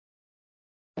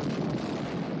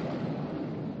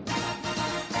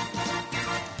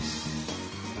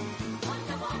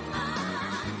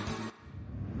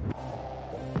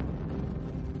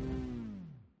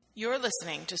You're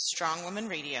listening to Strong Woman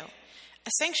Radio, a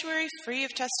sanctuary free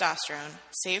of testosterone,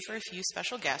 save for a few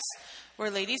special guests, where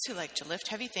ladies who like to lift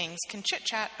heavy things can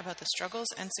chit-chat about the struggles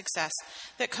and success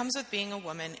that comes with being a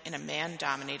woman in a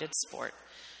man-dominated sport.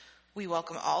 We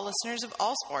welcome all listeners of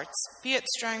all sports, be it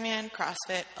strongman,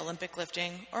 CrossFit, Olympic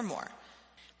lifting, or more.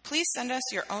 Please send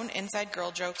us your own inside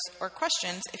girl jokes or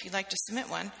questions if you'd like to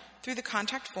submit one through the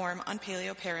contact form on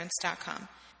paleoparents.com.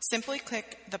 Simply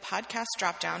click the podcast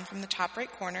drop-down from the top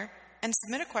right corner and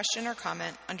submit a question or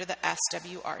comment under the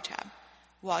SWR tab.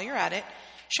 While you're at it,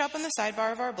 shop on the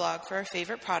sidebar of our blog for our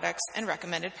favorite products and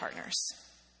recommended partners.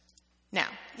 Now,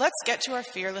 let's get to our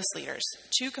fearless leaders,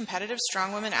 two competitive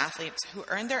strong women athletes who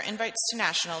earned their invites to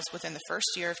nationals within the first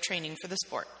year of training for the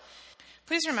sport.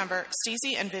 Please remember,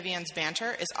 Stacey and Vivian's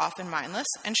banter is often mindless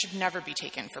and should never be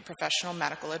taken for professional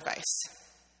medical advice.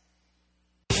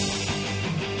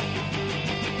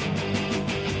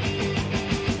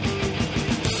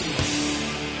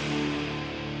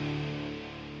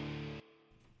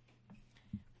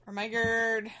 Oh my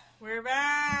God. We're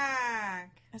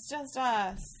back. It's just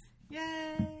us.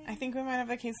 Yay. I think we might have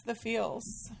a case of the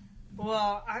feels.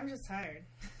 Well, I'm just tired.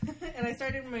 And I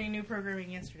started my new programming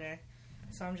yesterday,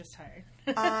 so I'm just tired.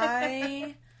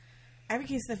 I have a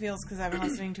case of the feels because I've been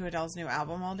listening to Adele's new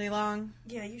album all day long.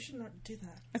 Yeah, you should not do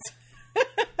that.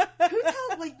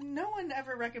 No one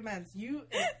ever recommends. You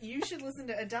should listen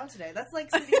to Adele today. That's like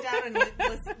sitting down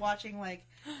and watching, like,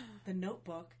 The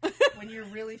Notebook when you're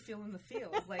really feeling the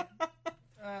feels. Like,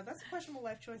 that's a questionable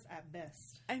life choice at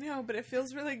best. I know, but it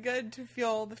feels really good to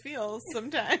feel the feels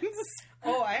sometimes.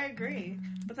 Oh, I agree.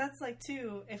 But that's like,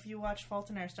 too, if you watch Fault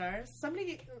in Our Stars.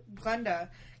 Glenda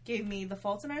gave me The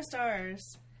Fault in Our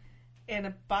Stars and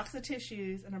a box of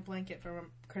tissues and a blanket for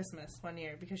Christmas one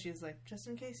year because she was like, just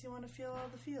in case you want to feel all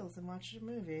the feels and watch a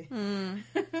movie.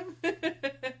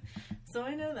 So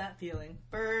I know that feeling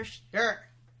for sure.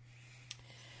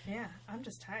 Yeah, I'm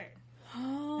just tired.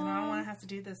 And I don't want to have to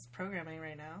do this programming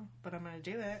right now, but I'm going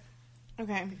to do it.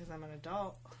 Okay. Because I'm an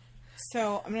adult.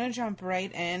 So I'm going to jump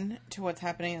right in to what's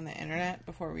happening on the internet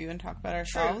before we even talk about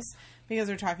ourselves. True. Because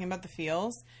we're talking about the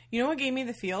feels. You know what gave me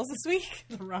the feels this week?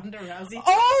 Ronda Rousey.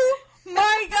 Oh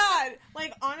my God!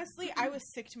 Like, honestly, I was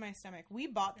sick to my stomach. We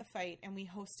bought the fight and we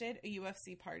hosted a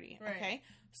UFC party. Right. Okay?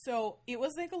 So it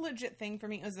was like a legit thing for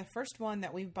me. It was the first one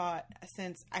that we've bought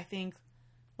since, I think,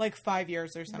 like 5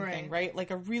 years or something, right? Like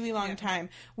a really long time.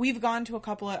 We've gone to a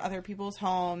couple of other people's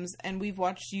homes and we've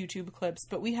watched YouTube clips,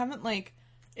 but we haven't, like,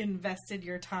 invested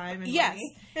your time and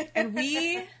money.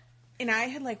 And and I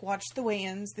had, like, watched the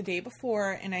weigh-ins the day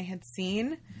before, and I had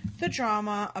seen the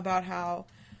drama about how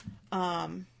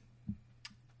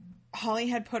Holly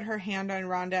had put her hand on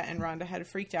Ronda, and Ronda had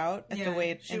freaked out at the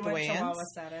weigh-ins. Chihuahua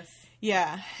status.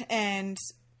 Yeah, and,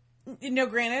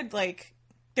 granted, like,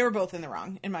 they were both in the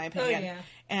wrong, in my opinion. Oh, yeah.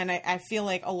 And I feel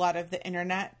like a lot of the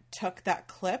internet took that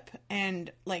clip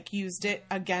and, like, used it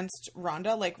against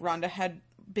Ronda. Like, Ronda had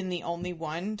been the only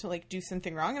one to, like, do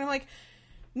something wrong. And I'm like,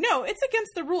 no, it's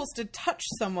against the rules to touch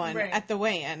someone at the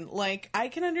weigh-in. Like, I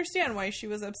can understand why she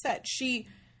was upset. She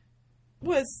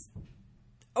was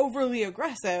overly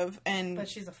aggressive and... But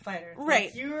she's a fighter. Right.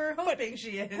 Like you're hoping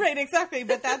she is. Right, exactly.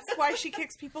 But that's why she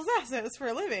kicks people's asses for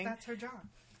a living. That's her job.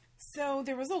 So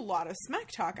there was a lot of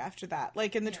smack talk after that.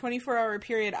 Like, in the 24-hour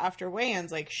period after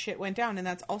weigh-ins, like, shit went down. And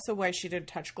that's also why she didn't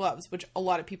touch gloves, which a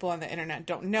lot of people on the internet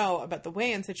don't know about the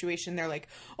weigh-in situation. They're like,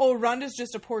 oh, Ronda's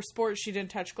just a poor sport. She didn't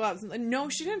touch gloves. Like, no,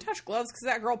 she didn't touch gloves because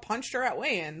that girl punched her at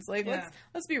weigh-ins. Like,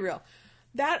 let's be real.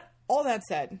 All that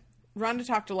said, Ronda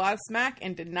talked a lot of smack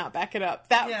and did not back it up.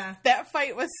 That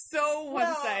fight was so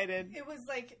one-sided. It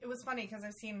was funny because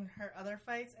I've seen her other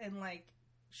fights and, like,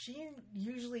 she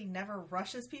usually never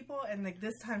rushes people, and, like,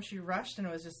 this time she rushed, and it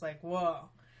was just like, whoa.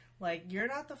 Like, you're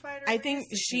not the fighter. I think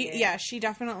she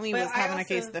definitely was having a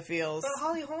case of the feels. But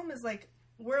Holly Holm is, like,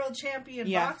 world champion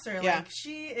boxer. Like,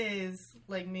 she is,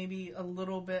 like, maybe a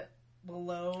little bit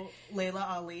below Layla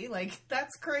Ali. Like,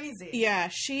 that's crazy. Yeah,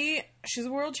 she's a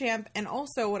world champ, and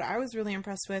also what I was really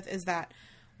impressed with is that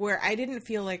where I didn't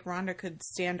feel like Ronda could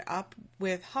stand up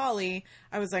with Holly,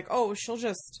 I was like, oh, she'll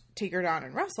just take her down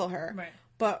and wrestle her. Right.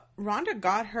 But Ronda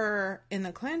got her in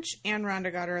the clinch, and Ronda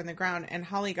got her in the ground, and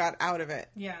Holly got out of it.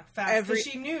 Yeah, fast. Because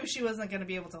she knew she wasn't going to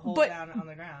be able to hold down on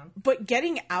the ground. But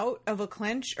getting out of a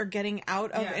clinch or getting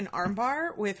out of an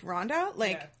armbar with Ronda,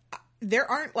 there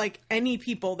aren't, like, any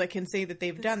people that can say that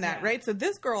they've done that, right? So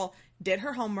this girl did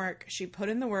her homework. She put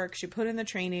in the work. She put in the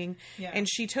training. Yeah. And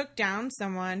she took down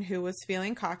someone who was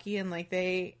feeling cocky, and, like,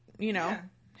 they,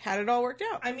 had it all worked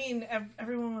out. I mean,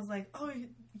 everyone was like, oh,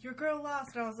 your girl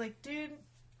lost. And I was like, dude...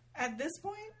 At this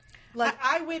point, Like,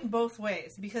 I win both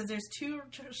ways because there's two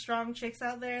strong chicks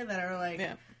out there that are, like,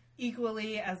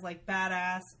 equally as, like,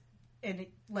 badass. And,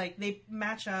 like, they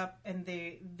match up and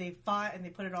they fought and they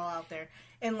put it all out there.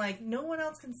 And, like, no one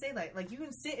else can say that. Like, you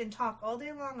can sit and talk all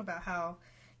day long about how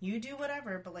you do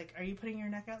whatever, but, like, are you putting your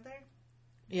neck out there?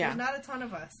 Yeah. There's not a ton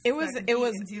of us it was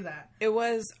do that. It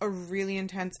was a really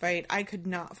intense fight. I could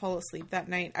not fall asleep that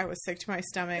night. I was sick to my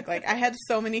stomach. Like, I had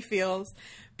so many feels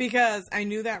because I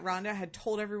knew that Ronda had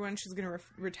told everyone she was going to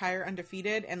retire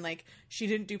undefeated, and, like, she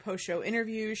didn't do post-show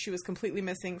interviews. She was completely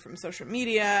missing from social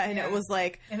media, and it was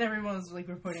like... And everyone was, like,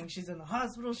 reporting she's in the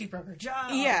hospital, she broke her jaw,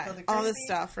 all this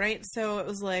stuff, right? So it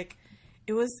was, like,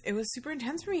 it was super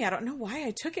intense for me. I don't know why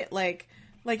I took it, like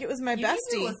it was my bestie.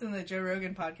 You need to listen to the Joe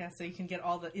Rogan podcast so you can get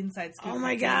all the inside scoop. Oh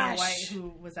my gosh. Dana White,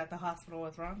 who was at the hospital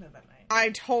with Ronda that night. I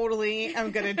totally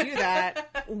am going to do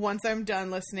that once I'm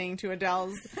done listening to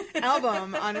Adele's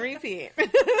album on repeat.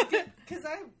 Because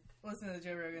I listen to the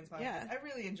Joe Rogan's podcast. Yeah. I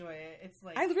really enjoy it. It's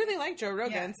like... I really like Joe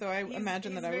Rogan, so I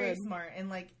imagine that I would. He's very smart.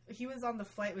 And, like, he was on the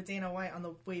flight with Dana White on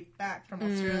the way back from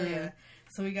Australia.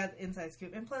 So we got the inside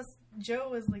scoop. And plus, Joe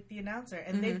was, like, the announcer.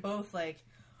 And they both, like,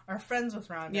 are friends with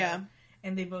Ronda. Yeah.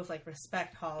 And they both, like,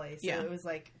 respect Holly. So it was,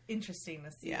 like, interesting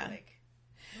to see, like...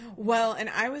 Oh, well, and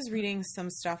I was reading some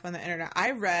stuff on the internet.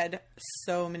 I read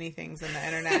so many things on the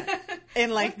internet. In,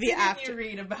 like, the after... you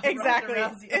read about exactly.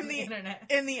 Ronda Rousey on the internet?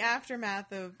 In the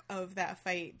aftermath of that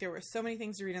fight, there were so many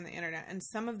things to read on the internet. And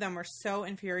some of them were so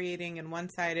infuriating and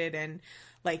one-sided and,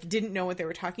 like, didn't know what they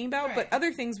were talking about. Right. But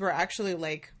other things were actually,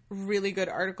 like, really good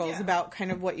articles about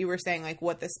kind of what you were saying, like,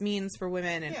 what this means for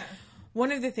women. And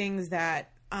one of the things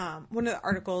that... one of the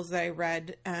articles that I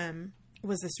read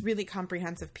was this really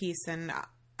comprehensive piece, and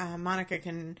Monica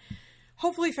can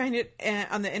hopefully find it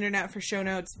on the internet for show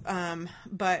notes.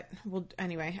 But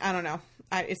anyway, I don't know.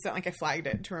 It's not like I flagged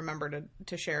it to remember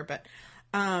to share. But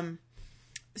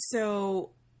so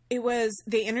it was,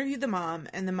 they interviewed the mom,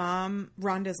 and the mom,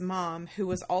 Ronda's mom, who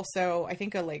was also, I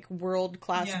think, a like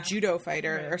world-class judo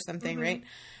fighter or something, right?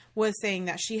 Was saying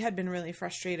that she had been really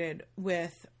frustrated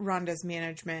with Ronda's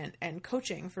management and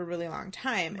coaching for a really long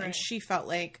time. Right. And she felt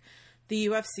like the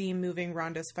UFC moving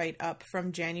Ronda's fight up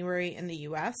from January in the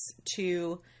US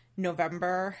to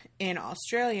November in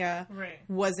Australia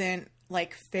wasn't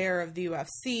like fair of the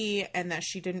UFC, and that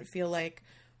she didn't feel like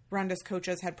Ronda's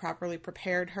coaches had properly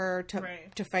prepared her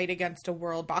to fight against a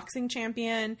world boxing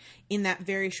champion in that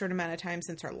very short amount of time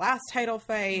since her last title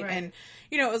fight. Right. And,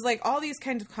 you know, it was like all these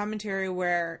kinds of commentary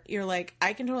where you're like,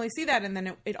 I can totally see that. And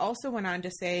then it also went on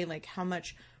to say like how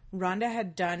much Ronda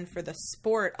had done for the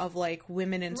sport of like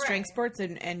women in strength sports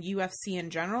and UFC in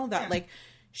general, that like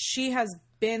she has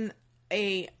been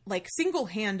a like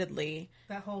single-handedly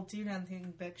that whole do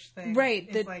nothing bitch thing. Right.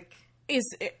 Is like...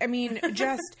 I mean,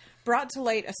 just brought to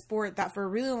light a sport that for a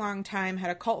really long time had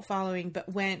a cult following,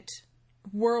 but went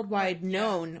worldwide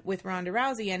known with Ronda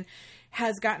Rousey, and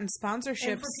has gotten sponsorships.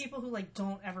 And for people who like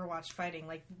don't ever watch fighting,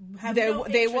 like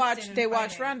they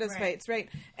watch Ronda's fights, right?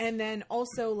 And then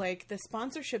also like the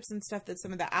sponsorships and stuff that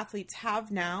some of the athletes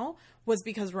have now was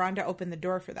because Ronda opened the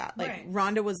door for that. Like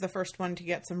Ronda was the first one to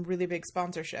get some really big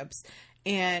sponsorships,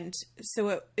 and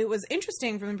so it was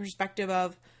interesting from the perspective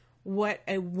of what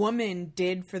a woman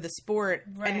did for the sport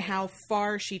and how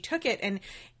far she took it. And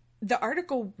the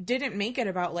article didn't make it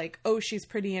about like, oh, she's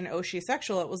pretty and oh, she's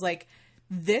sexual. It was like,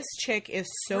 this chick is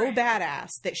so badass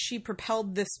that she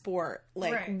propelled this sport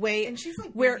like way, and she's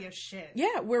like busy as shit.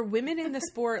 Yeah, where women in the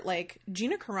sport, like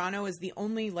Gina Carano is the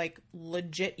only like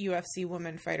legit UFC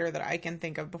woman fighter that I can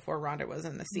think of before Ronda was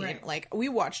in the scene. Like we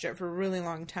watched it for a really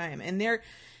long time, and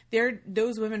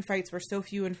those women fights were so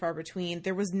few and far between.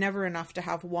 There was never enough to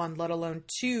have one, let alone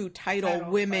two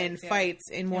title women fights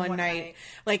in one night.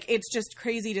 Like, it's just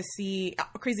crazy to see,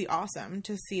 crazy awesome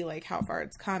to see, like, how far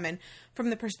it's come. And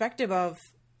from the perspective of,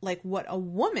 like, what a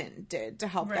woman did to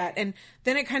help that. And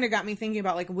then it kind of got me thinking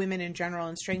about, like, women in general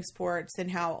in strength sports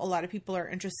and how a lot of people are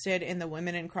interested in the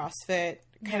women in CrossFit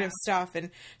kind of stuff,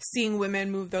 and seeing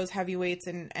women move those heavy weights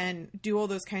and do all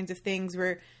those kinds of things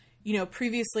where, you know,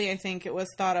 previously I think it was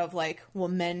thought of like, well,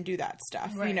 men do that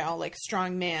stuff, you know, like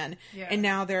strong man. Yeah. And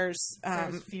now there's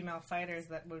female fighters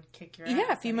that would kick your ass.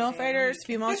 Yeah, female fighters,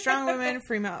 female strong women,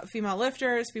 female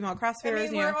lifters, female CrossFitters. I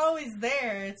mean, we're always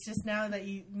there. It's just now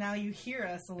you hear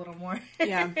us a little more.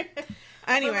 Yeah.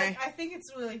 Anyway. But, like, I think it's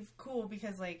really cool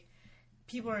because like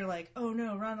people are like, oh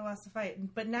no, Ronda lost the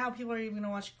fight. But now people are even going to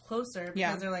watch closer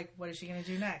because they're like, what is she going to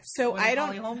do next? So what is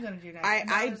Holly Holm going to do next?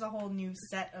 There's a whole new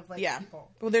set of people.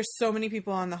 Well, there's so many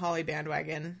people on the Holly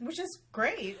bandwagon. Which is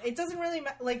great. It doesn't really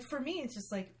matter. Like, for me, it's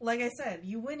just like I said,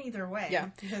 you win either way. Yeah.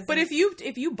 But if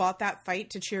you bought that fight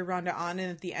to cheer Ronda on,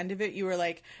 and at the end of it you were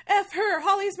like, F her,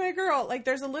 Holly's my girl. Like,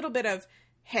 there's a little bit of,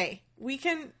 hey, we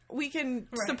can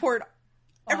support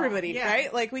everybody,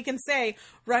 right? Like, we can say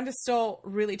Ronda's still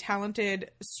really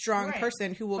talented, strong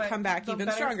person who will come back even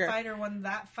stronger. The fighter won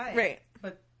that fight, right?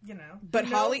 But you know, but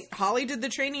Holly did the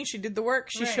training. She did the work.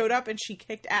 She showed up and she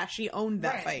kicked ass. She owned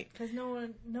that fight because no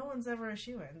one's ever a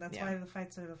shoo-in. That's why the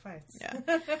fights are the fights.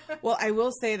 Yeah. Well, I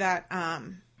will say that. Oh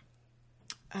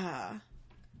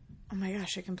my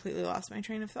gosh, I completely lost my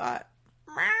train of thought.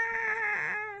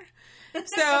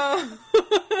 So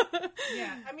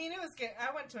yeah, I mean, it was good.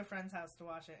 I went to a friend's house to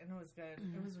watch it, and it was good.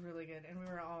 Mm-hmm. It was really good, and we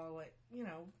were all like, you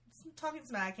know, talking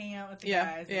smack, hanging out with the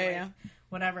guys, and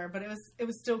whatever. But it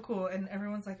was still cool, and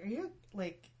everyone's like, "Are you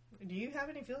like? Do you have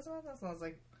any feelings about this?" And I was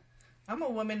like, "I'm a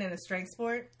woman in a strength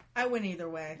sport. I win either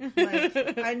way.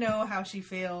 Like, I know how she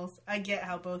feels. I get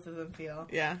how both of them feel.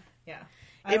 Yeah.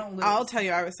 I don't lose. I'll tell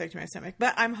you, I was sick to my stomach,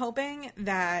 but I'm hoping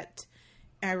that."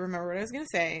 I remember what I was going to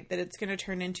say, that it's going to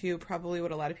turn into probably what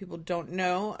a lot of people don't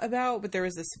know about, but there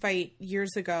was this fight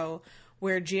years ago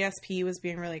where GSP was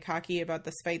being really cocky about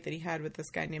this fight that he had with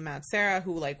this guy named Matt Serra,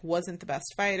 who, like, wasn't the best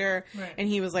fighter, and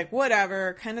he was like,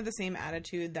 whatever, kind of the same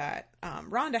attitude that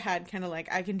Ronda had, kind of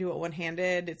like, I can do it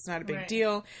one-handed, it's not a big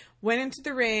deal, went into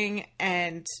the ring,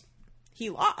 and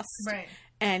he lost,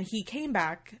 and he came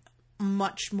back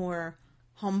much more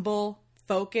humble,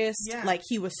 focused, like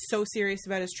he was so serious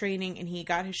about his training and he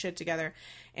got his shit together,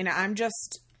 and I'm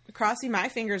just crossing my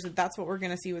fingers that that's what we're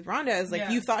going to see with Ronda is like,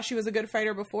 you thought she was a good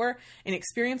fighter before, an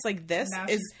experience like this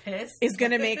is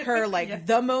going to make her like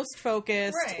the most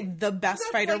focused, the best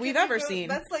fighter we've ever seen.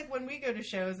 That's like when we go to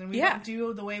shows and we don't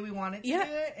do the way we want it to do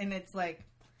it, and it's like,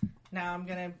 now I'm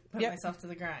going to put myself to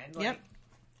the grind. Like,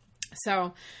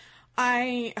 so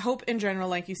I hope in general,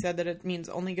 like you said, that it means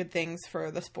only good things for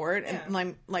the sport. And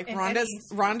like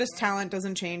Ronda's talent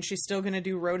doesn't change. She's still going to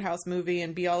do Roadhouse movie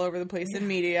and be all over the place in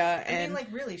media. I mean,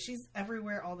 like, really, she's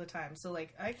everywhere all the time. So,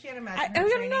 like, I can't imagine I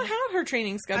don't know how her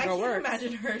training schedule works. I can't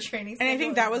imagine her training And schedule. I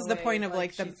think that was the point of,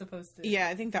 like, she's supposed to. Yeah,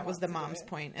 I think that was the mom's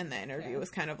point in the interview.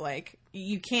 Was kind of like,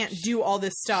 you can't do all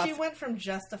this stuff. She went from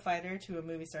just a fighter to a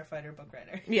movie star fighter book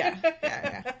writer.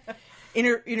 Yeah.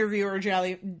 Interviewer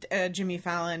Jimmy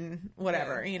Fallon,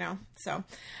 whatever, you know. So,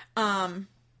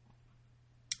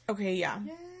 okay,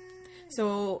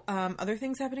 So, other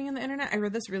things happening in the internet. I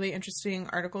read this really interesting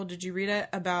article. Did you read it?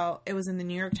 It was in the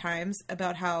New York Times,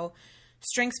 about how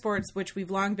strength sports, which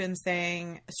we've long been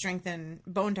saying strengthen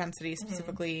bone density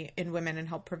specifically in women and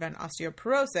help prevent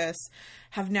osteoporosis,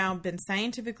 have now been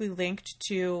scientifically linked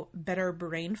to better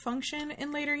brain function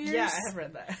in later years. Yeah, I have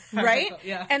read that. Right?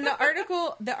 And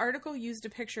the article used a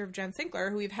picture of Jen Sinkler,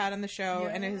 who we've had on the show,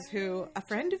 and is a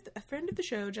friend of the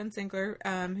show, Jen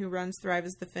Sinkler, who runs Thrive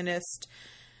as the Fittest.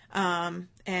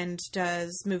 And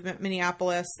does Movement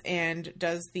Minneapolis and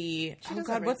does the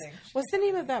what's the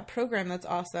name of that program that's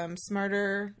awesome?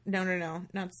 Smarter? No,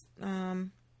 not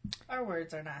our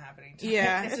words are not happening tonight.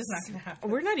 Yeah, it's just not going to happen.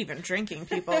 We're not even drinking,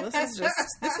 people. This is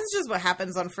just what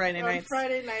happens on Friday nights.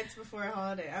 Friday nights before a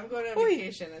holiday. I'm going on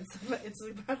vacation. It's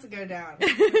about to go down.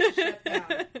 Shut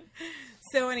down.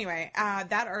 So anyway,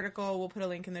 that article, we'll put a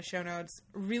link in the show notes.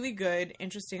 Really good,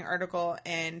 interesting article.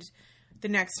 And the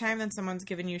next time that someone's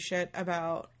giving you shit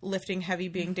about lifting heavy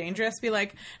being dangerous, be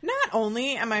like, not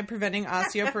only am I preventing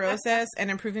osteoporosis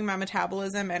and improving my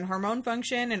metabolism and hormone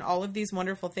function and all of these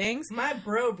wonderful things, my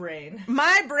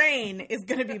brain is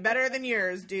going to be better than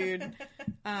yours, dude.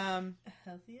 A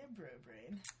healthier bro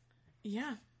brain.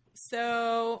 Yeah.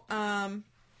 So,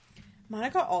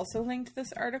 Monica also linked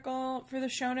this article for the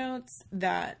show notes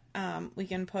that we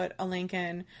can put a link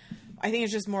in. I think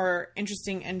it's just more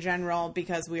interesting in general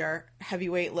because we are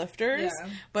heavyweight lifters. Yeah.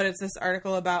 But it's this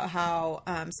article about how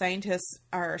scientists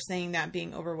are saying that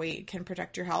being overweight can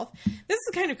protect your health. This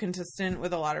is kind of consistent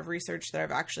with a lot of research that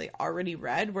I've actually already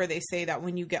read, where they say that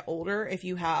when you get older, if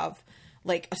you have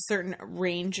like a certain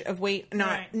range of weight,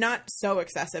 not so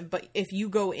excessive, but if you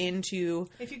go into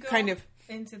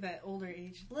into that older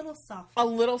age, a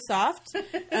little soft,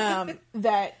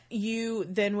 that you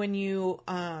then when you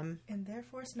and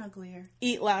therefore snugglier,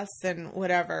 eat less and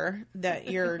whatever, that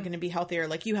you're going to be healthier.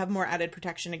 Like, you have more added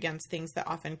protection against things that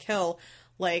often kill,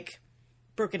 like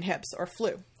broken hips or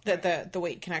flu. That the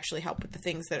weight can actually help with the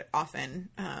things that often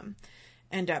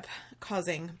end up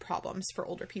causing problems for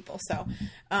older people. So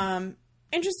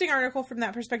interesting article from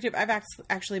that perspective. I've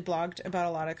actually blogged about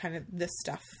a lot of kind of this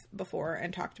stuff before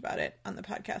and talked about it on the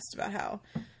podcast about how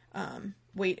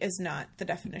weight is not the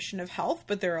definition of health,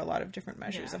 but there are a lot of different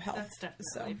measures of health. That's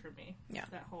definitely for me. Yeah.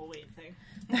 That whole weight thing.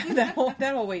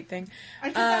 that whole weight thing.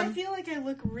 I feel like I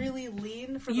look really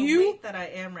lean for the weight that I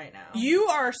am right now. You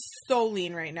are so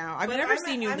lean right now. I've never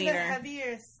seen you leaner. I'm the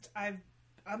heaviest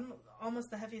I'm almost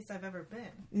the heaviest I've ever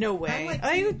been. No way.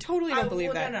 I totally don't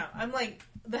believe that. No. I'm like,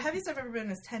 the heaviest I've ever been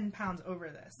is 10 pounds over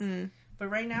this. But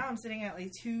right now I'm sitting at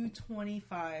like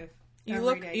 225. You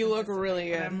look really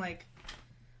good. And I'm like,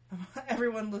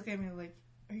 everyone look at me like,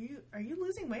 are you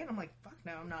losing weight? I'm like, fuck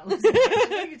no, I'm not losing weight.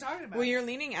 What are you talking about? Well, you're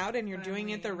leaning out and you're doing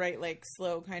it the right, like,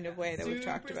 slow kind of way that we've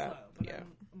talked about. Slow,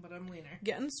 but I'm leaner.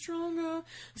 Getting stronger.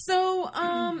 So,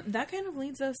 that kind of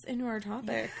leads us into our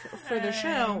topic for the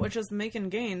show, which is making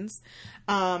gains.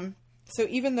 So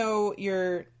even though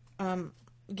you're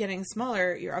getting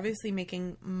smaller, you're obviously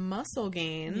making muscle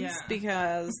gains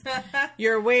because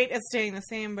your weight is staying the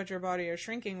same, but your body is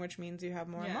shrinking, which means you have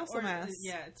more muscle mass.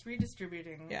 Yeah, it's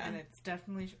redistributing, and it's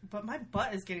definitely. But my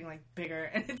butt is getting like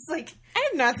bigger, and it's like I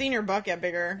have not seen your butt get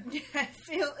bigger. Yeah,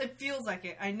 it feels like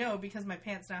it. I know because my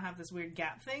pants now have this weird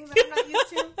gap thing that I'm not used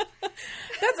to.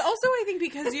 That's also, I think,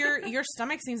 because your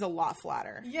stomach seems a lot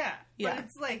flatter. Yeah, but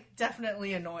it's like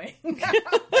definitely annoying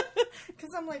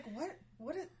because I'm like,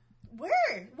 what is.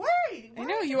 Where? I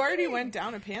know, you already went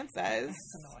down a pant size.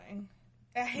 That's annoying.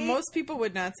 Most people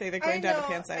would not say that going down a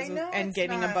pant size and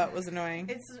gaining a butt was annoying.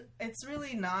 It's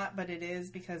really not, but it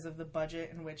is because of the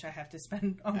budget in which I have to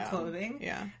spend on clothing.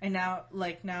 Yeah. And now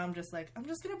I'm just like, I'm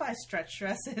just going to buy stretch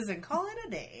dresses and call it a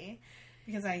day.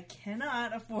 Because I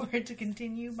cannot afford to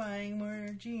continue buying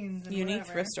more jeans and Unique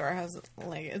whatever. Thrift Store has,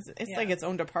 like, it's like its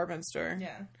own department store.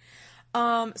 Yeah.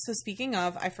 So speaking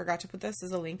of, I forgot to put this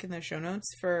as a link in the show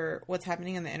notes for what's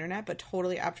happening on the internet, but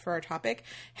totally apt for our topic.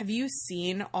 Have you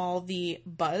seen all the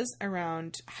buzz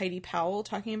around Heidi Powell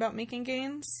talking about making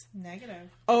gains? Negative.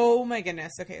 Oh my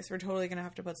goodness. Okay, so we're totally going to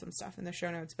have to put some stuff in the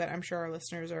show notes, but I'm sure our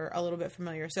listeners are a little bit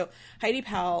familiar. So Heidi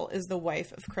Powell is the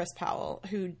wife of Chris Powell,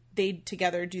 who they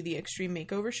together do the Extreme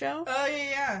Makeover show. Oh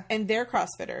yeah. And they're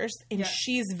CrossFitters, and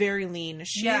she's very lean.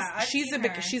 She's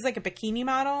like a bikini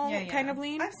model kind of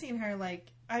lean. I've seen her.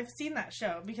 Like, I've seen that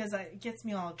show because it gets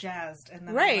me all jazzed, and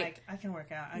then I'm like, I can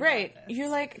work out. I got this. You're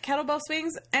like, kettlebell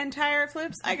swings and tire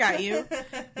flips. I got you.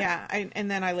 And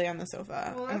then I lay on the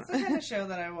sofa. Well, that's the kind of show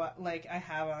that I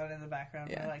have on in the background.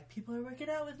 Yeah. Where, like, people are working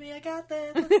out with me. I got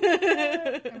this.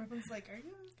 Everyone's like, are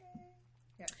you okay?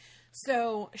 Yeah.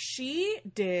 So she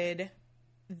did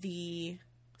the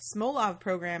Smolov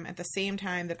program at the same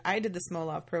time that I did the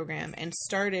Smolov program and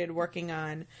started working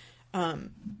on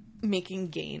making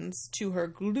gains to her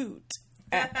glute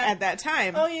at that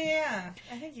time. Oh yeah.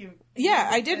 I think you. Yeah,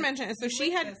 I did mention it. So she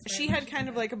had kind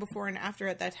of like a before and after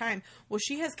at that time. Well,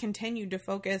 she has continued to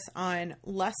focus on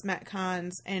less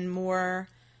Metcons and more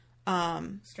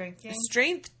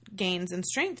strength gains and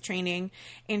strength training,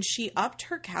 and she upped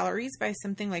her calories by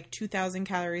something like 2,000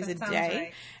 calories a day.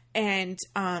 Right. And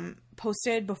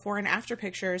posted before and after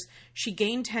pictures. She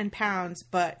gained 10 pounds,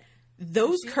 but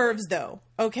those curves though,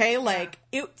 okay, like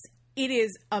it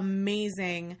is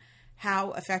amazing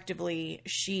how effectively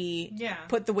she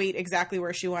put the weight exactly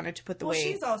where she wanted to put the weight.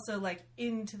 Well, she's also like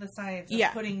into the science of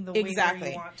putting the weight where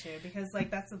you want to, because like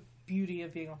that's the beauty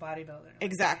of being a bodybuilder.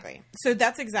 Exactly. So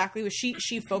that's exactly what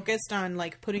she focused on,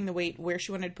 like putting the weight where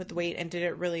she wanted to put the weight, and did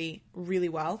it really, really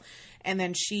well. And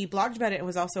then she blogged about it and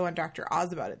was also on Dr.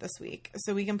 Oz about it this week.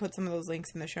 So we can put some of those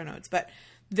links in the show notes. But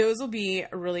those will be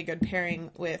a really good pairing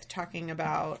with talking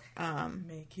about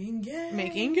making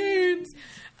gains.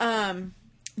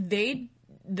 The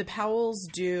Powells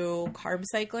do carb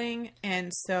cycling,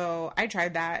 and so I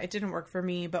tried that. It didn't work for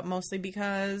me, but mostly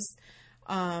because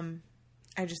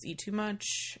I just eat too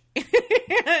much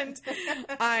and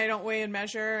I don't weigh and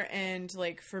measure, and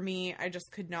like for me, I just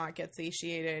could not get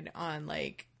satiated on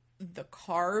like the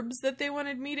carbs that they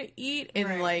wanted me to eat,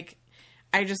 and like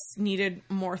I just needed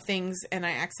more things, and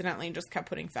I accidentally just kept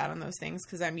putting fat on those things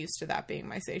because I'm used to that being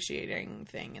my satiating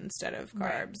thing instead of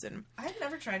carbs. And I've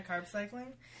never tried carb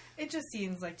cycling. It just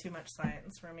seems like too much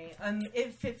science for me.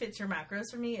 If it fits your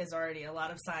macros for me is already a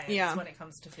lot of science when it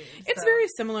comes to food. It's very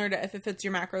similar to if it fits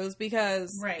your macros,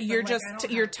 because you're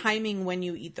you're timing when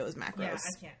you eat those macros. Yeah,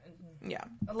 I can't. Yeah.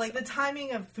 Like the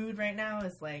timing of food right now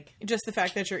is like just the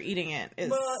fact that you're eating it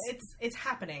is it's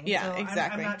happening. Yeah, so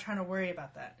exactly. I'm not trying to worry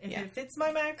about that. If it fits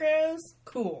my macros,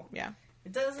 cool. Yeah.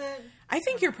 It doesn't. I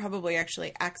think you're probably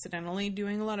actually accidentally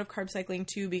doing a lot of carb cycling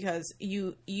too, because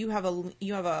you have a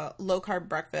low carb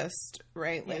breakfast,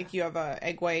 right? Yeah. Like you have a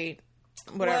egg white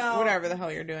whatever the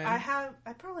hell you're doing. I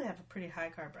probably have a pretty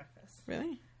high carb breakfast.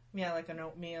 Really? Yeah, like an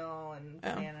oatmeal and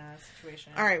banana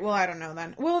situation. All right, well, I don't know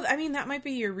then. Well, I mean, that might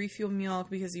be your refuel meal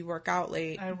because you work out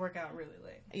late. I work out really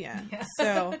late. Yeah.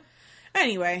 So,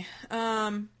 anyway,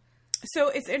 so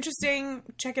it's interesting.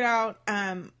 Check it out.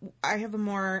 I have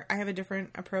a different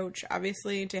approach,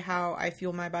 obviously, to how I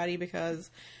fuel my body because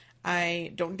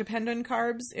I don't depend on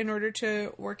carbs in order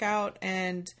to work out,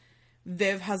 and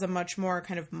Viv has a much more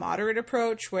kind of moderate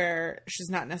approach where she's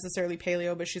not necessarily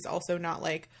paleo, but she's also not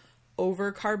like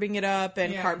over carbing it up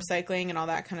and carb cycling and all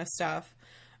that kind of stuff,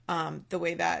 the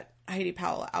way that Heidi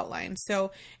Powell outlined.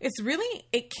 So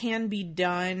it can be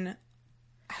done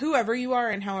whoever you are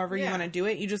and however you want to do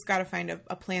it. You just got to find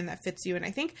a plan that fits you. And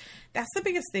I think that's the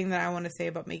biggest thing that I want to say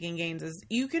about making gains is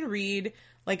you can read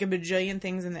like a bajillion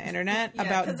things in the internet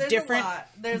about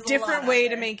different way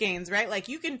to make gains, right? Like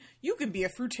you can be a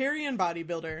fruitarian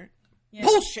bodybuilder. Yeah.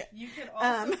 Bullshit. You can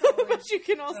also but you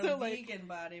can also like vegan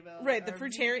bodybuilder. Right, the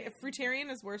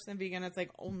fruitarian is worse than vegan. It's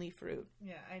like only fruit.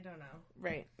 Yeah, I don't know.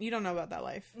 Right. You don't know about that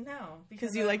life. No,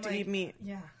 because you like to eat meat.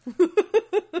 Yeah.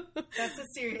 That's a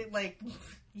serious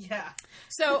yeah.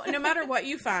 So, no matter what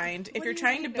you find, if you're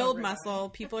trying to build muscle,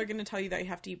 people are going to tell you that you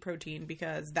have to eat protein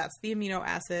because that's the amino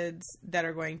acids that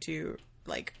are going to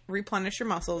like replenish your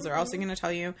muscles. They're also going to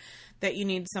tell you that you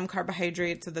need some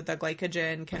carbohydrates so that the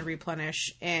glycogen can replenish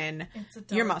in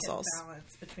your muscles.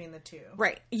 Balance between the two.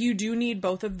 Right. You do need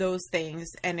both of those things,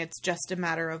 and it's just a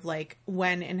matter of like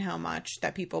when and how much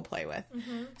that people play with.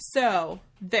 Mm-hmm. So,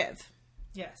 Viv.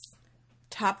 Yes.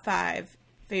 Top 5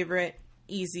 favorite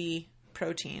easy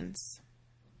proteins.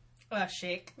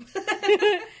 Shake.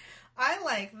 I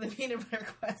like the Peanut Butter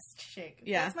Quest shake.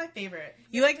 Yeah. That's my favorite.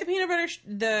 You like the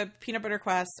Peanut Butter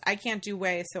Quest. I can't do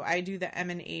whey, so I do the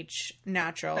M&H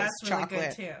Naturals That's really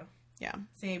chocolate. Good too. Yeah.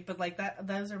 See, but like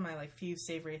those are my like few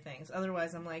savory things.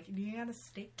 Otherwise, I'm like, do you got a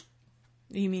steak?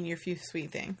 You mean your few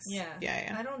sweet things? Yeah.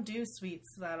 Yeah. I don't do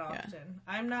sweets that often. Yeah.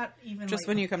 I'm not even just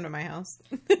when you come to my house.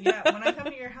 Yeah, when I come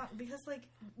to your house, because like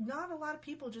not a lot of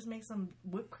people just make some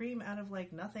whipped cream out of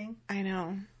like nothing. I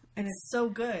know. And it's so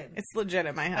good. It's legit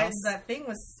at my house. That thing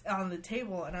was on the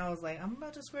table, and I was like, I'm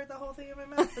about to squirt the whole thing in my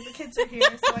mouth, but the kids are here,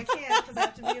 so I can't because I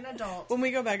have to be an adult. When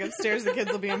we go back upstairs, the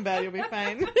kids will be in bed. You'll be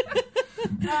fine.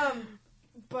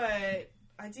 But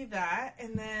I do that,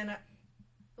 and then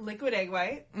liquid egg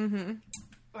white. Mm-hmm.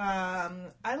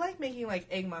 I like making like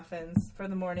egg muffins for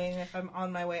the morning if I'm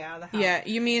on my way out of the house. Yeah,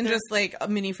 you mean just like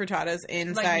mini frittatas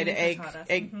inside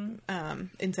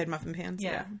inside muffin pans.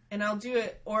 Yeah. And I'll do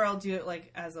it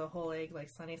like as a whole egg, like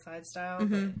sunny side style.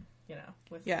 Mm-hmm.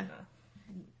 But,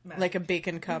 with like a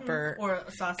bacon cup or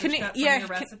a sausage cup from your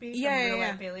recipe. Real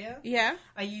Life Paleo. Yeah.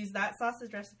 I use that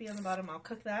sausage recipe on the bottom. I'll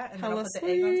cook that and then I'll put the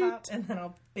egg on top and then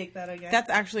I'll bake that again. That's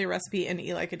actually a recipe in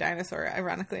Eat Like a Dinosaur,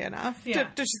 ironically enough. Yeah.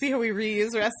 To see how we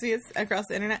reuse recipes across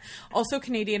the internet. Also,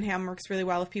 Canadian ham works really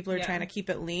well if people are trying to keep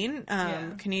it lean.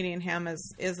 Canadian ham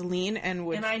is lean and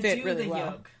would fit really well.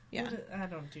 Yolk. Yeah. I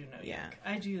don't do no yolk.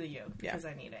 I do the yolk because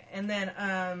I need it. And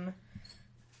then,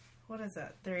 what is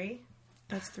that? 3?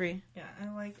 That's 3. Yeah,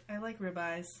 I like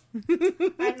ribeyes.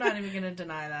 I'm not even going to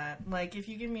deny that. Like, if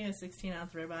you give me a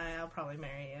 16-ounce ribeye, I'll probably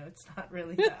marry you. It's not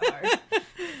really that hard.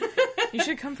 You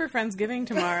should come for Friendsgiving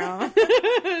tomorrow.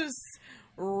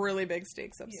 Really big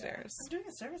steaks upstairs. I'm doing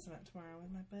a service event tomorrow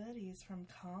with my buddies from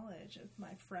college of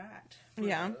my frat.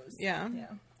 Yeah.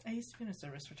 I used to be in a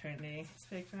service fraternity. It's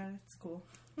fake frat. It's cool.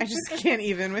 I just can't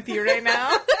even with you right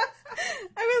now.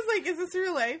 I was like, is this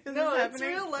real life? Is this happening? It's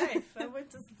real life. I went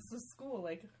to school,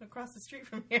 like, across the street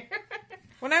from here.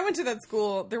 When I went to that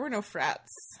school, there were no frats.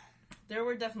 There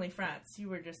were definitely frats. You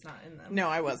were just not in them. No,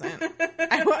 I wasn't.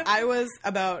 I was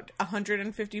about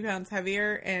 150 pounds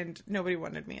heavier, and nobody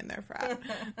wanted me in their frat.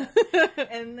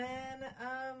 And then,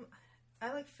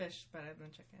 I like fish better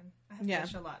than chicken. I have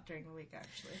fish a lot during the week,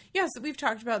 actually. Yes, we've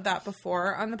talked about that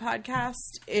before on the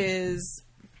podcast,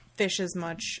 fish is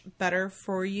much better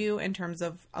for you in terms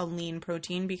of a lean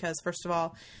protein because, first of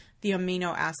all, the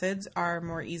amino acids are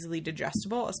more easily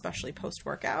digestible, especially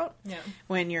post-workout,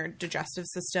 when your digestive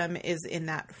system is in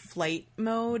that flight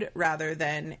mode rather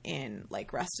than in,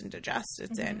 like, rest and digest.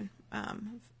 It's in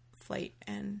flight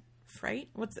and fright.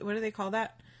 What do they call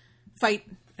that? Fight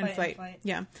and flight.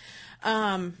 Yeah.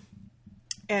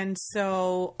 And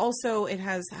so also it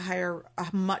has a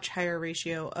much higher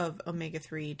ratio of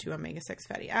omega-3 to omega-6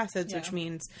 fatty acids, which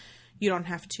means you don't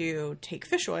have to take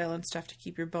fish oil and stuff to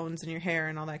keep your bones and your hair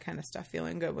and all that kind of stuff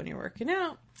feeling good when you're working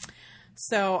out.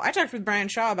 So I talked with Brian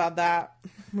Shaw about that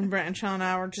when Brian Shaw and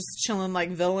I were just chilling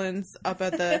like villains up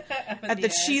at the at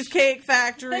the Cheesecake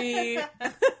Factory.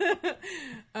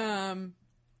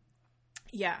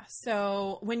 Yeah.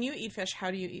 So when you eat fish,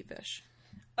 how do you eat fish?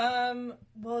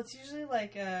 Well, it's usually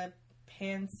like a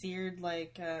pan-seared,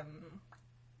 like,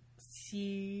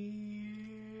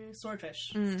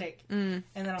 swordfish steak. And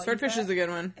then I'll Swordfish is a good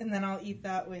one. And then I'll eat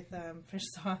that with fish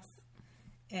sauce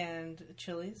and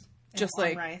chilies. And Just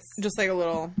like rice. Just like a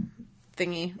little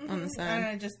thingy on the side. And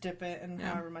I just dip it in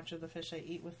however much of the fish I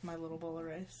eat with my little bowl of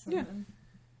rice. And then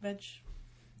veg.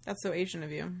 That's so Asian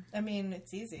of you. I mean,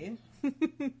 it's easy.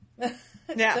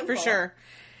 Yeah, simple. for sure.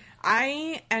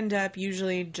 I end up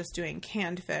usually just doing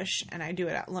canned fish, and I do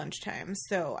it at lunchtime.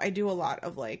 So I do a lot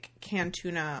of like canned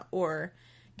tuna or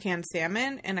canned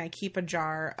salmon, and I keep a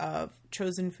jar of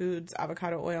Chosen Foods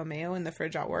avocado oil mayo in the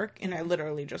fridge at work, and I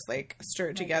literally just like stir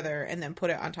it together and then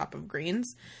put it on top of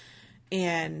greens.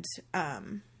 And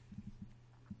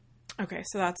okay,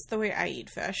 so that's the way I eat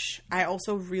fish. I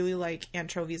also really like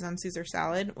anchovies on Caesar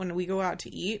salad. When we go out to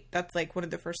eat, that's like one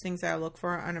of the first things that I look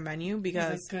for on a menu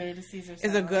because It's a good Caesar salad.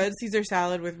 It's a good Caesar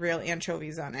salad with real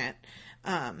anchovies on it.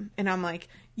 And I'm like,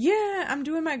 yeah, I'm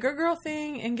doing my good girl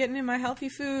thing and getting in my healthy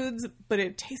foods, but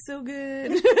it tastes so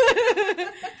good.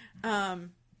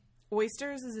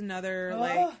 Oysters is another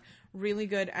like really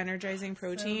good energizing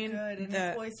protein. So good. And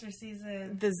it's oyster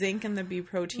season. The zinc and the B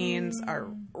proteins are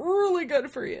really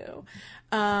good for you.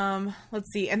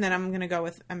 Let's see. And then I'm going to go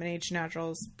with M&H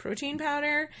Naturals protein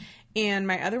powder. And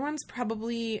my other one's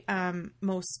probably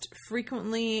most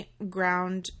frequently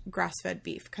ground grass-fed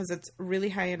beef because it's really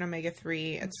high in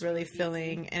omega-3. It's really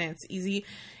filling and it's easy.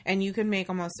 And you can make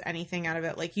almost anything out of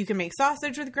it. Like you can make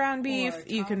sausage with ground beef.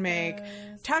 You can make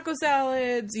taco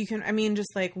salads. You can, I mean,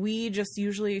 just like we just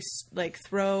usually like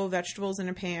throw vegetables in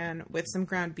a pan with some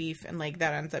ground beef and like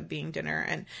that ends up being dinner.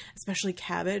 And especially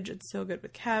cabbage. It's so good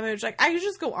with cabbage. Like I could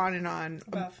just go on and on.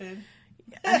 About food.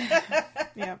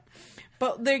 Yeah.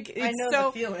 But like,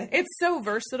 it's so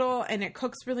versatile and it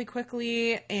cooks really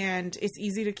quickly and it's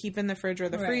easy to keep in the fridge or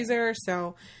the freezer.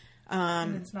 So,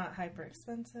 and it's not hyper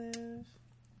expensive.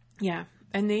 Yeah.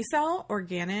 And they sell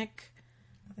organic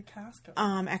at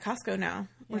Costco. At Costco now,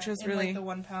 which is really like the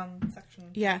 1 pound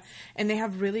section. Yeah. And they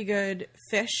have really good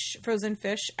fish, frozen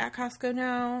fish at Costco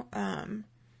now.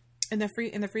 In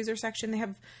the freezer section, they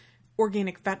have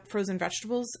organic frozen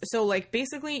vegetables. So like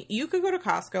basically you could go to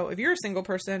Costco if you're a single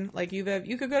person like you could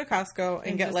go to Costco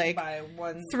and get like buy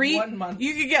one month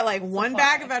you could get like one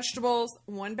bag of vegetables,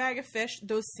 one bag of fish.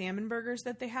 Those salmon burgers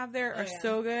that they have there are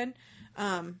so good.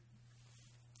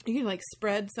 You can like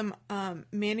spread some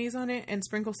mayonnaise on it and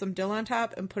sprinkle some dill on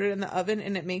top and put it in the oven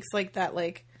and it makes like that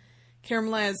like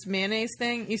caramelized mayonnaise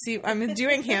thing. You see, I'm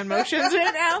doing hand motions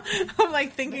right now. I'm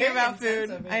like thinking about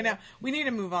food. I know. We need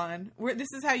to move on. This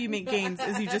is how you make gains,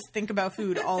 is you just think about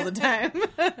food all the time.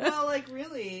 Well, like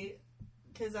really,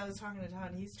 because I was talking to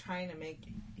Todd, he's trying to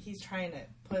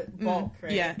put bulk,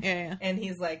 right? Yeah. And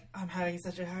he's like, I'm having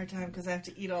such a hard time because I have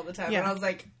to eat all the time. And I was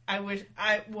like, I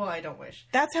don't wish.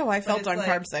 That's how I felt on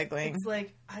carb cycling. It's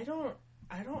like, I don't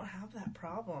have that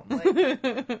problem.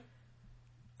 Like,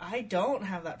 I don't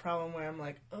have that problem where I'm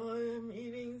like, oh, I'm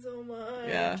eating so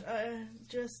much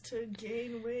just to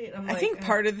gain weight. I think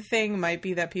part of the thing might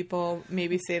be that people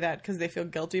maybe say that because they feel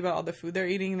guilty about all the food they're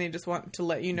eating and they just want to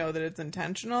let you know that it's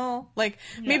intentional. Like,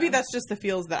 maybe that's just the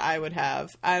feels that I would have.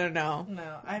 I don't know.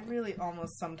 No, I really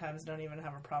almost sometimes don't even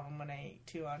have a problem when I eat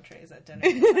 2 entrees at dinner.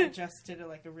 I just did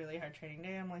like a really hard training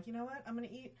day. I'm like, you know what? I'm going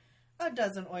to eat a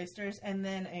dozen oysters and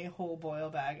then a whole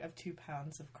boil bag of 2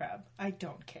 pounds of crab. I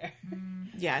don't care.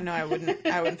 Yeah, no, I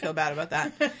wouldn't feel bad about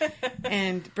that.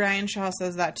 And Brian Shaw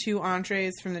says that 2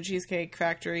 entrees from the Cheesecake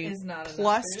Factory is not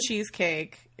plus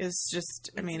cheesecake is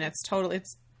just, I mean, it's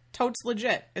totes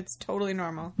legit. It's totally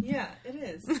normal. Yeah, it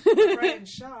is. Brian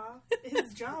Shaw,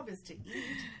 his job is to eat.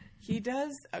 He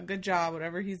does a good job,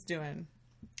 whatever he's doing.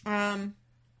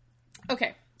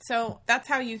 Okay, so that's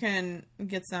how you can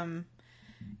get some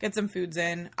foods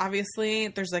in. Obviously,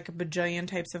 there's like a bajillion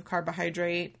types of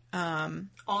carbohydrate.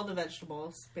 All the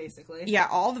vegetables, basically. Yeah,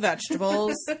 all the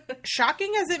vegetables.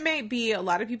 Shocking as it may be, a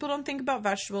lot of people don't think about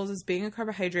vegetables as being a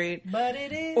carbohydrate. But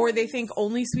it is. Or they think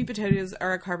only sweet potatoes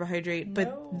are a carbohydrate.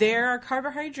 But there are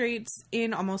carbohydrates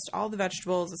in almost all the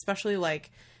vegetables, especially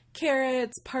like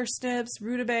carrots, parsnips,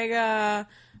 rutabaga.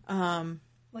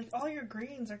 Like all your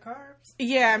greens are carbs.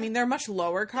 Yeah, I mean, they're much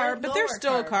lower carb, but they're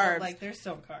still carbs. Like, they're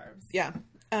still carbs. Yeah.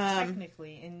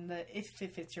 Technically, if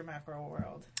it fits your macro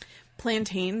world.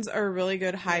 Plantains are a really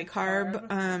good high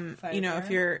carb. You know,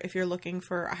 if you're looking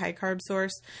for a high carb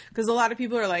source, because a lot of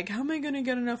people are like, how am I going to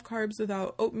get enough carbs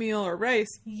without oatmeal or rice?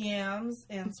 Yams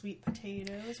and sweet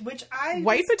potatoes,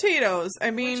 white potatoes. I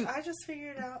mean, which I just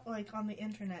figured out like on the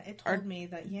internet. It told me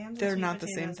that yams they're and sweet not the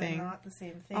potatoes same thing. are not the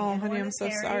same thing. Oh, and honey, one I'm is so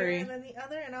airier sorry. than the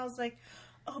other, and I was like,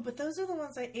 oh, but those are the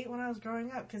ones I ate when I was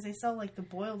growing up because they sell like the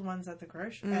boiled ones at the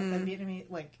grocery at the Vietnamese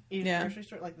like Asian grocery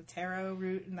store, like the taro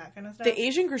root and that kind of stuff. The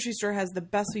Asian grocery store has the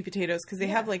best sweet potatoes because they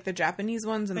have like the Japanese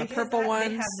ones and the purple ones.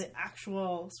 They have the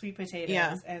actual sweet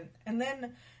potatoes, and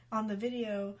then on the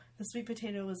video, the sweet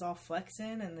potato was all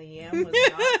flexing and the yam was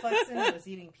not flexing. It was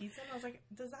eating pizza, and I was like,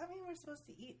 does that mean we're supposed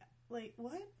to eat like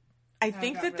what? I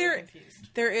think that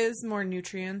there is more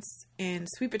nutrients in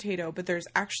sweet potato, but there's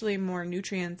actually more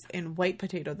nutrients in white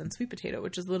potato than sweet potato,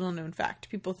 which is a little known fact.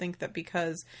 People think that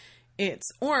because it's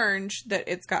orange that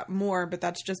it's got more, but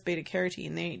that's just beta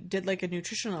carotene. They did like a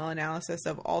nutritional analysis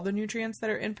of all the nutrients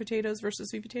that are in potatoes versus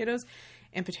sweet potatoes,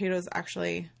 and potatoes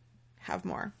actually have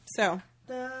more. So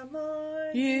the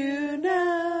more you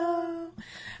know.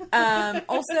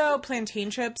 Also, plantain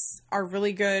chips are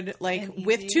really good, like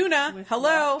with tuna. With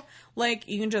guac. Like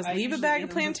you can just leave a bag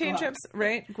of plantain chips,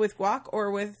 right, with guac,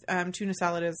 or with tuna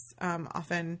salad is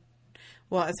often,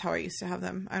 well, it's how I used to have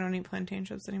them. I don't eat plantain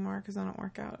chips anymore because I don't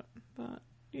work out, but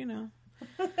you know,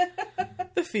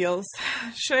 the feels.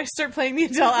 Should I start playing the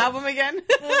Adele album again?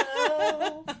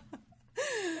 No.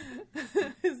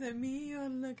 Is it me you're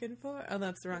looking for? Oh,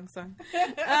 that's the wrong song.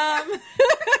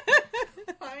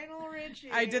 Final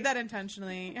Richie. I did that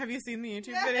intentionally. Have you seen the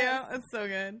YouTube video? It's so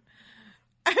good.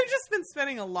 I've just been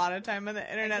spending a lot of time on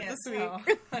the internet this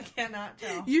week. I cannot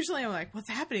tell. Usually I'm like, what's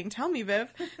happening? Tell me, Viv.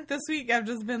 This week I've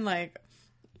just been like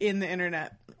in the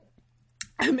internet.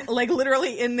 I'm like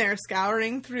literally in there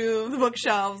scouring through the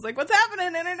bookshelves. Like, what's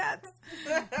happening, internet?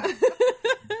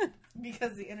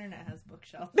 Because the internet has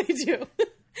bookshelves. They do.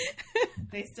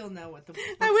 They still know what the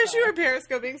bookshelves I wish you were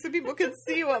periscoping so people could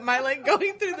see what my like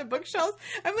going through the bookshelves.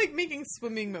 I'm like making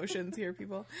swimming motions here,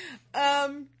 people.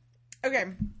 Okay.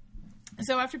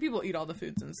 So after people eat all the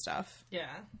foods and stuff. Yeah.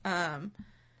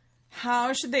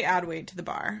 How should they add weight to the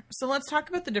bar? So let's talk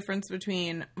about the difference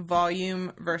between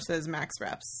volume versus max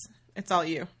reps. It's all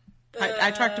you.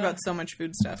 I talked about so much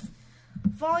food stuff.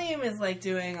 Volume is like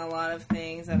doing a lot of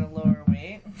things at a lower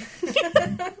weight.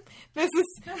 This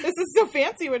is so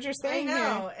fancy what you're saying I know.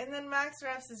 here. And then max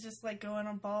reps is just like going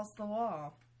on balls to the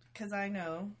wall because I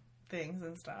know things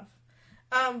and stuff.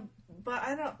 But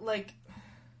I don't like.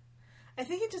 I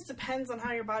think it just depends on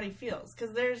how your body feels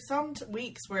because there's some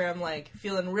weeks where I'm like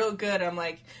feeling real good. I'm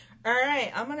like, all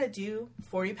right, I'm gonna do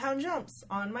 40-pound jumps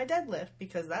on my deadlift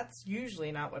because that's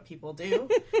usually not what people do,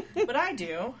 but I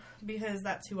do because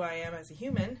that's who I am as a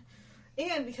human,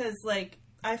 and because like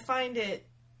I find it.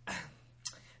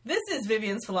 This is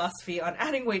Vivian's philosophy on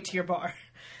adding weight to your bar.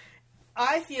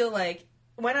 I feel like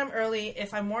when I'm early,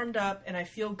 if I'm warmed up and I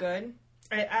feel good,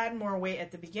 I add more weight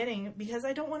at the beginning because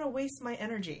I don't want to waste my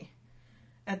energy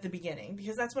at the beginning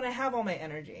because that's when I have all my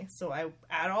energy. So I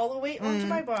add all the weight onto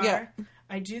my bar. Yeah.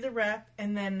 I do the rep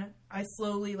and then I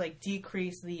slowly like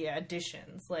decrease the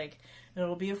additions. Like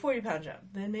it'll be a 40-pound jump,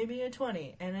 then maybe a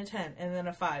 20 and a 10 and then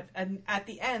a 5. And at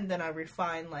the end, then I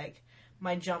refine like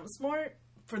my jumps more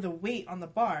for the weight on the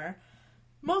bar,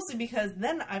 mostly because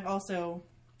then I've also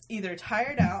either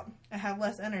tired out, I have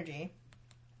less energy,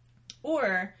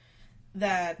 or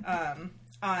that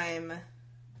I'm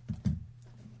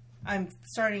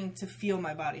starting to feel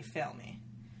my body fail me,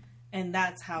 and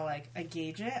that's how like I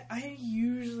gauge it. I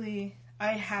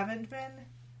haven't been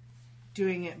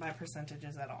doing it by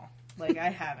percentages at all. Like I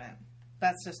haven't.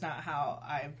 That's just not how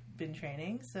I've been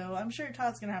training. So I'm sure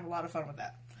Todd's gonna have a lot of fun with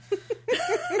that.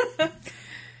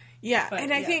 Yeah, but,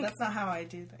 and I think that's not how I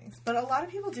do things. But a lot of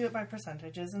people do it by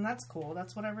percentages, and that's cool.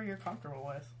 That's whatever you're comfortable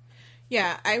with.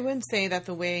 Yeah, I would say that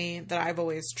the way that I've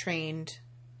always trained,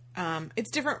 it's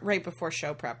different right before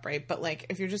show prep, right? But like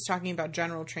if you're just talking about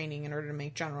general training in order to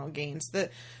make general gains,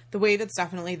 the way that's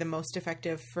definitely the most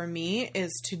effective for me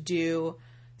is to do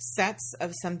sets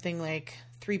of something like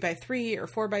 3x3 or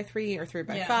 4x3 or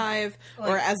 3x5, like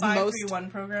or as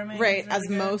 5-3-1 programming, right? Really as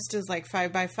good. Most is like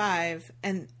 5x5,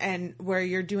 and where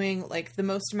you're doing like the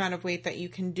most amount of weight that you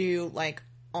can do like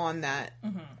on that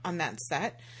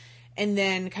set, and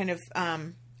then kind of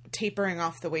tapering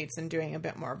off the weights and doing a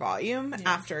bit more volume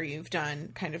after you've done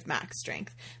kind of max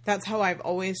strength. That's how I've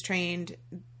always trained.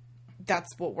 That's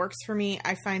what works for me.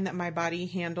 I find that my body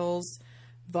handles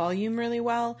volume really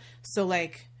well. So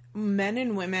like men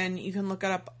and women, you can look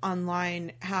it up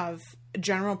online, have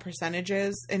general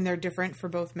percentages, and they're different for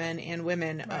both men and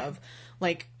women, of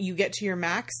like you get to your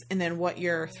max and then what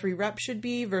your 3 rep should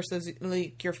be versus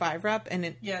like your 5 rep, and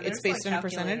it's based on a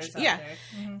percentage. Yeah.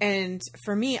 Mm-hmm. And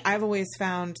for me, I've always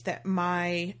found that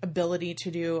my ability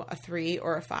to do a 3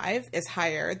 or a 5 is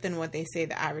higher than what they say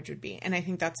the average would be. And I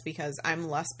think that's because I'm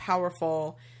less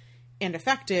powerful and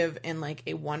effective in like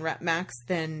a 1 rep max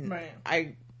than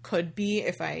I could be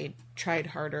if I tried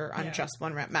harder on just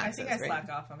 1 rep maxes. I think I slack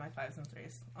off on my 5s and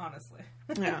 3s, honestly.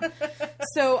 Yeah.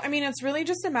 So, I mean, it's really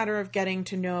just a matter of getting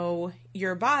to know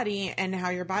your body and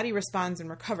how your body responds and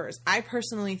recovers. I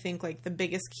personally think like the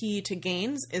biggest key to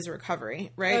gains is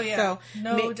recovery, right? Oh, yeah. So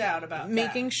no doubt about that.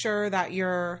 Making sure that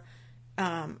you're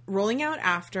rolling out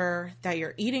after, that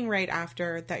you're eating right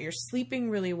after, that you're sleeping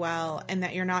really well, and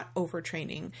that you're not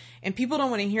overtraining. And people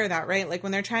don't want to hear that, right? Like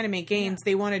when they're trying to make gains,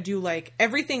 they want to do like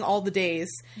everything all the days.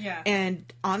 Yeah.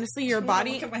 And honestly, your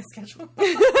body... Look at my schedule.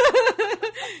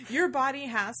 Your body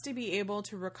has to be able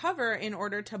to recover in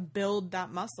order to build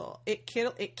that muscle. It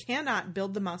cannot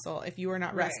build the muscle if you are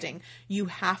not resting. You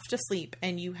have to sleep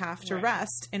and you have to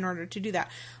rest in order to do that.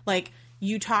 Like...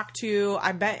 You talk to,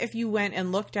 I bet if you went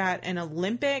and looked at an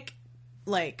Olympic,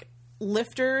 like,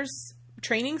 lifter's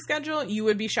training schedule, you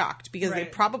would be shocked because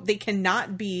they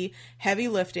cannot be heavy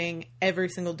lifting every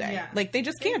single day. Yeah. Like, they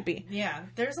just can't be. Yeah.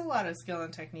 There's a lot of skill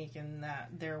and technique in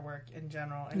their work in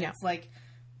general. And it's like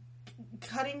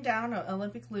cutting down an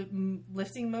Olympic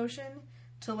lifting motion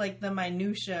to like the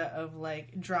minutia of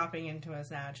like dropping into a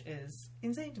snatch is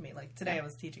insane to me. Like today I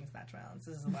was teaching snatch balance.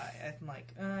 This is why I'm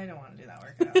like, I don't want to do that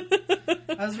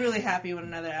workout. I was really happy when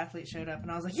another athlete showed up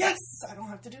and I was like, yes, I don't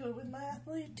have to do it with my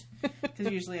athlete.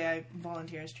 Because usually I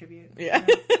volunteer as tribute. Yeah.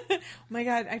 Oh my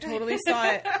God, I totally saw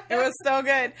it. It was so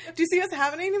good. Do you see what's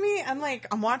happening to me?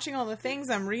 I'm watching all the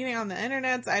things. I'm reading on the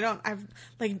internet.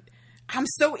 I'm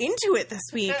so into it this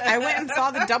week. I went and saw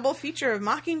the double feature of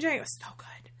Mockingjay. It was so good.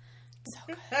 So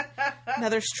good.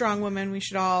 Another strong woman. We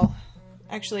should all...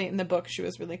 Actually, in the book, she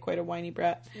was really quite a whiny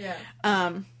brat. Yeah.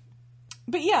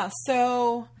 But yeah,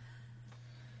 so...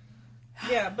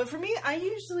 Yeah, but for me, I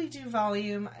usually do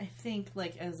volume, I think,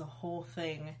 like, as a whole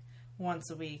thing once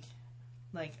a week.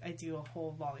 Like, I do a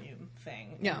whole volume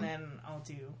thing. Yeah. And then I'll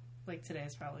do... Like, today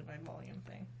is probably my volume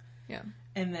thing. Yeah.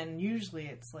 And then usually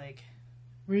it's, like,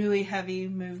 really heavy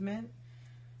movement.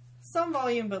 Some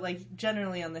volume, but, like,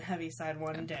 generally on the heavy side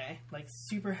one day. Like,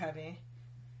 super heavy.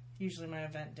 Usually my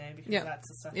event day, because that's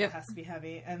the stuff that has to be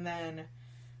heavy. And then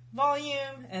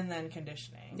volume, and then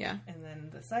conditioning. Yeah. And then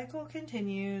the cycle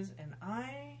continues, and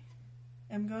I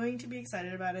am going to be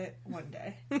excited about it one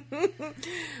day.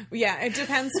 Yeah, it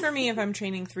depends for me if I'm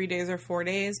training 3 days or 4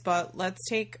 days, but let's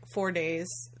take 4 days.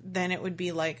 Then it would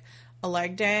be, like, a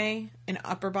leg day, an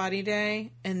upper body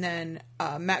day, and then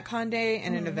a Metcon day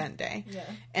and an event day. Yeah.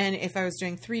 And if I was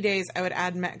doing 3 days, I would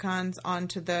add Metcons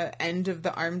onto the end of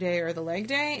the arm day or the leg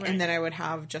day, and then I would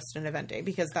have just an event day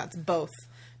because that's both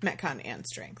Metcon and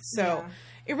strength. So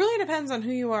it really depends on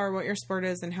who you are, what your sport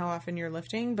is, and how often you're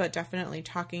lifting, but definitely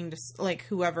talking to like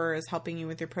whoever is helping you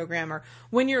with your program, or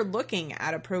when you're looking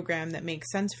at a program that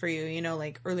makes sense for you. You know,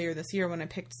 like earlier this year when I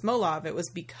picked Smolov, it was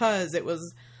because it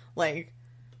was like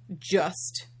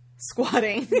just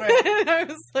squatting. Right. I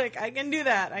was like, I can do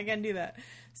that.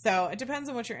 So it depends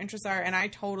on what your interests are. And I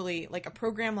totally like a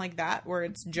program like that where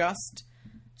it's just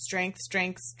strength,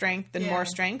 and more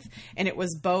strength. And it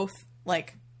was both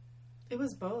like, it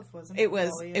was both, wasn't it?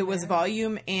 It was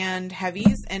volume and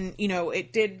heavies. And, you know,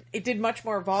 it did much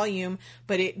more volume,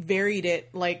 but it varied it.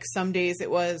 Like some days it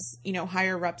was, you know,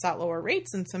 higher reps at lower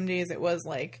rates. And some days it was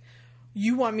like,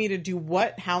 you want me to do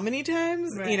what? How many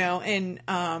times? Right. You know, and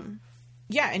and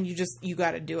you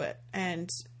got to do it. And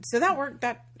so that worked.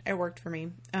 It worked for me.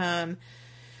 But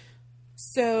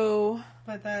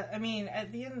at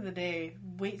the end of the day,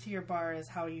 weight to your bar is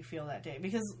how you feel that day,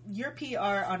 because your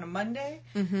PR on a Monday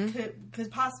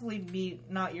could possibly be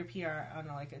not your PR on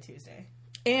like a Tuesday.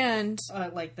 And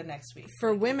like the next week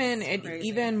for women, it's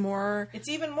even more. It's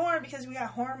even more because we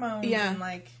got hormones and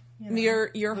like. You know,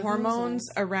 your hormones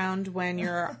around when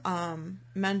you're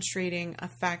menstruating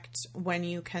affect when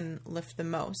you can lift the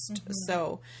most. Mm-hmm.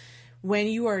 So when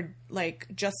you are like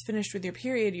just finished with your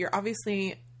period, you're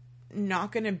obviously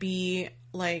not going to be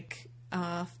like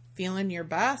feeling your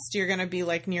best. You're going to be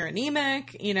like near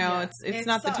anemic. You know, it's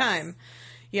not the time.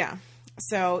 Yeah.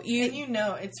 So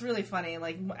it's really funny.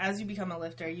 Like as you become a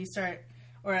lifter, you start,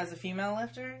 or as a female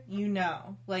lifter,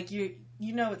 like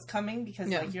you know it's coming because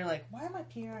like you're like, why am I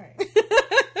PRing?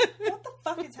 What the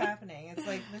fuck is happening? It's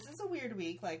like, this is a weird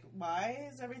week. Like, why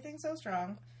is everything so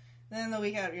strong? And then the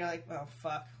week out, you're like, oh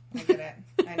fuck, I get it.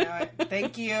 I know it.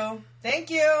 Thank you.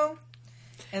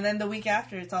 And then the week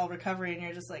after, it's all recovery, and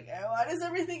you're just like, oh, why does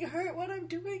everything hurt when I'm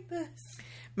doing this?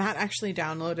 Matt actually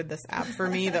downloaded this app for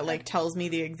me that like tells me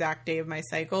the exact day of my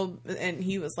cycle, and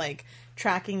he was like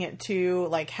tracking it too,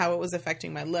 like how it was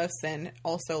affecting my lifts and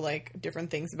also like different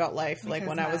things about life, because like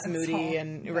when I was moody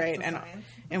and right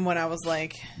and when I was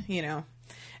like, you know,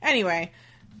 anyway,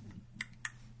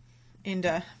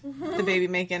 into the baby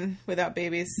making without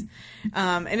babies,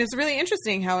 and it's really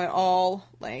interesting how it all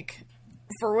like.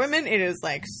 For women, it is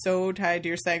like so tied to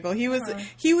your cycle. He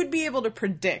would be able to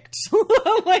predict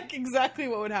like exactly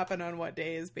what would happen on what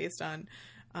days based on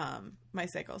my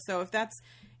cycle. So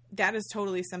that is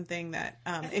totally something that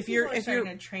if you're starting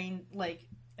to train, like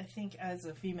I think as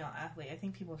a female athlete, I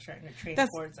think people are starting to train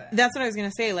towards it. That's what I was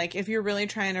gonna say. Like if you're really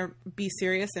trying to be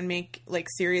serious and make like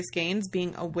serious gains,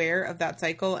 being aware of that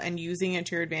cycle and using it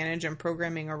to your advantage and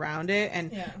programming around it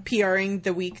and PRing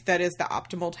the week that is the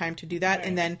optimal time to do that,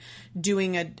 and then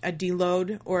doing a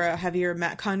deload or a heavier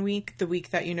Metcon week, the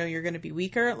week that you know you're going to be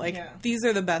weaker. Like these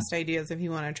are the best ideas if you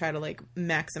want to try to like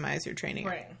maximize your training.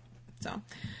 Right. So.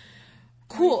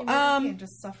 Cool. And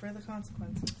just suffer the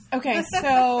consequences. Okay,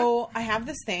 so I have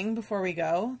this thing before we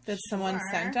go that someone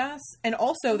sent us, and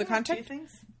also the contact. 2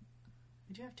 things.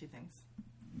 We do have 2 things.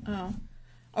 Oh,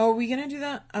 are we gonna do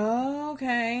that? Oh,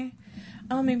 okay.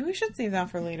 Oh, maybe we should save that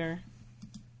for later.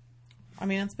 I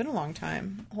mean, it's been a long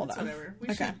time. Hold on. Whatever. We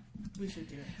should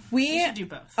do it. We should do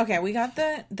both. Okay, we got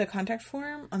the contact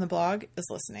form on the blog is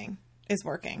listening. Is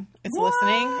working. It's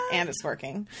listening and it's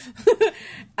working.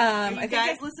 Are you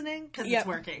guys listening? Because it's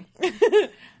working.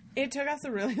 It took us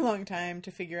a really long time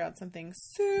to figure out something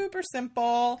super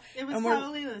simple. It was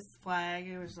probably this flag.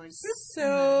 It was like...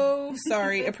 So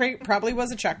sorry. It probably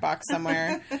was a checkbox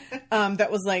somewhere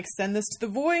that was like, send this to the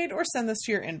void or send this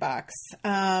to your inbox.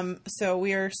 So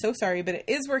we are so sorry, but it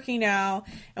is working now.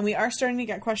 And we are starting to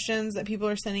get questions that people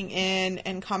are sending in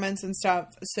and comments and stuff.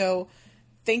 So...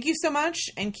 thank you so much,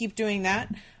 and keep doing that.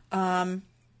 And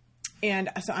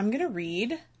so I'm going to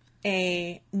read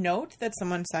a note that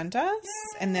someone sent us,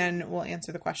 and then we'll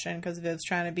answer the question, because Viv's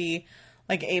trying to be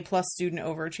like A+ student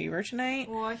overachiever tonight.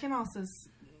 Well, I can also...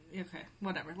 Okay,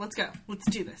 whatever. Let's go. Let's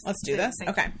do this. Let's do this.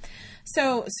 Okay.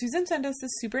 So Susan sent us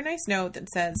this super nice note that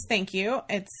says, thank you.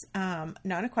 It's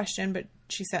not a question, but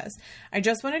she says, I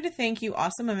just wanted to thank you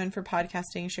awesome women for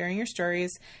podcasting, sharing your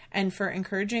stories, and for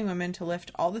encouraging women to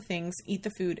lift all the things, eat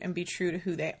the food, and be true to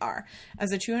who they are.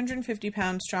 As a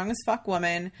 250-pound strong as fuck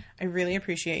woman, I really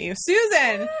appreciate you.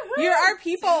 Susan, woo-hoo! You're our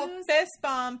people. Susan. Fist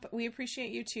bump. We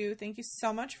appreciate you too. Thank you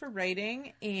so much for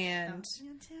writing. And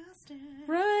fantastic.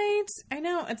 Right. I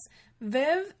know. It's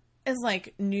Viv is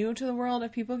like new to the world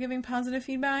of people giving positive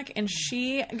feedback, and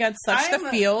she gets such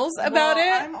feels about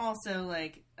it. I'm also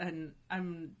like,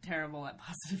 I'm terrible at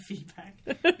positive feedback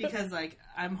because like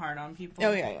I'm hard on people.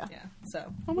 Oh yeah.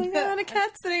 So. Oh my god, a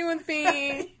cat's sitting with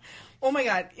me. Oh my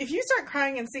god, if you start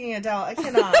crying and singing Adele, I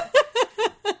cannot.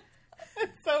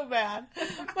 It's so bad.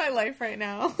 My life right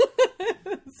now.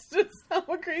 It's just I'm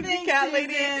a crazy cat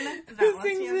lady who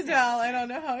sings Adele. I don't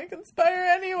know how I can inspire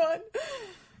anyone.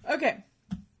 Okay.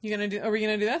 Are we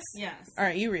gonna do this? Yes. All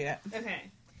right, you read it.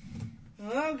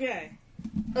 Okay.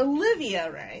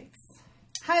 Olivia writes,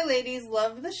 hi ladies,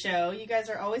 love the show. You guys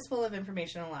are always full of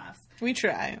information and laughs. We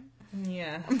try.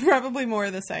 Yeah. Probably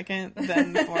more the second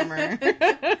than the former.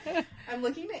 I'm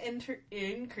looking to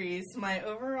increase my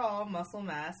overall muscle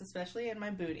mass, especially in my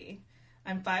booty.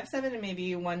 I'm 5'7" and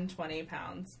maybe 120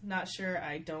 pounds. Not sure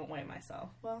I don't weigh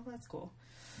myself. Well, that's cool.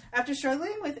 After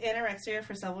struggling with anorexia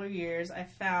for several years, I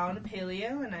found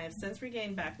paleo and I have since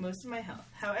regained back most of my health.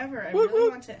 However, I really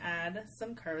want to add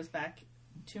some carbs back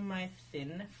to my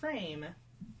thin frame.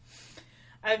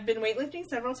 I've been weightlifting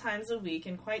several times a week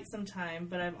in quite some time,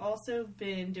 but I've also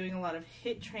been doing a lot of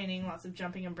HIIT training, lots of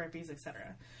jumping and burpees,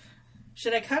 etc.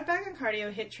 Should I cut back on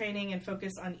cardio, HIIT training, and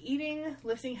focus on eating,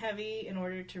 lifting heavy in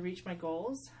order to reach my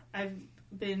goals? I've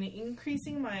been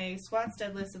increasing my squats,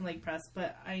 deadlifts, and leg press,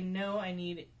 but I know I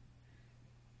need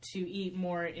to eat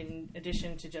more in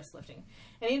addition to just lifting.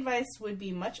 Any advice would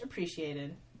be much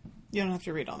appreciated. You don't have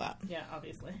to read all that. Yeah,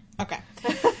 obviously. Okay.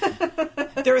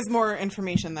 There is more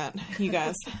information that you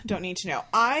guys don't need to know.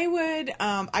 I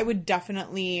would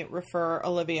definitely refer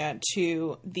Olivia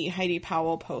to the Heidi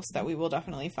Powell post that we will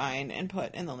definitely find and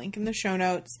put in the link in the show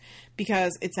notes,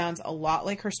 because it sounds a lot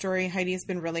like her story. Heidi has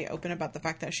been really open about the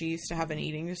fact that she used to have an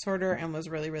eating disorder and was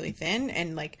really, really thin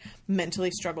and like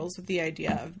mentally struggles with the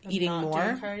idea of eating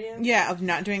more. Yeah, of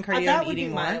not doing cardio that and would eating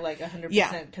be more. My like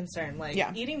 100% concern. Like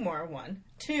eating more, 1.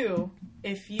 2,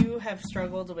 if you have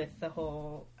struggled with the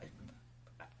whole,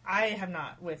 I have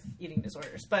not with eating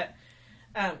disorders, but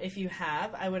if you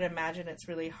have, I would imagine it's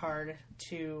really hard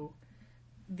to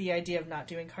the idea of not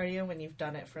doing cardio when you've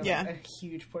done it for like a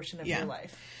huge portion of your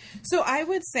life. So I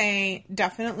would say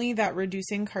definitely that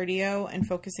reducing cardio and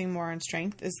focusing more on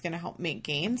strength is going to help make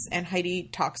gains. And Heidi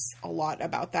talks a lot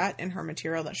about that in her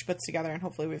material that she puts together. And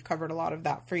hopefully we've covered a lot of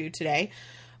that for you today.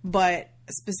 But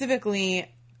specifically,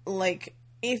 like,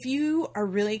 if you are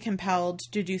really compelled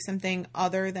to do something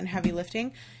other than heavy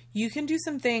lifting, you can do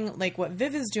something like what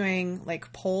Viv is doing,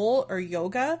 like pole or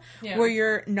yoga, where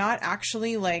you're not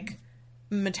actually like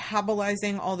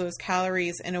metabolizing all those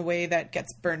calories in a way that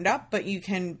gets burned up, but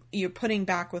you're putting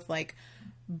back with like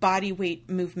body weight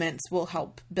movements will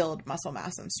help build muscle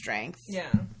mass and strength.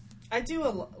 Yeah. I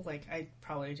do I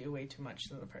probably do way too much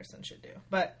than the person should do.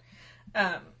 But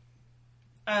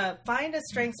find a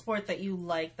strength sport that you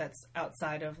like that's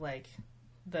outside of like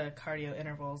the cardio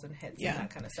intervals and hits and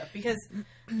that kind of stuff, because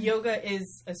yoga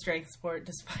is a strength sport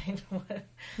despite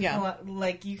what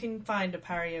like you can find a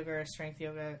power yoga or a strength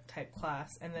yoga type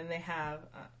class, and then they have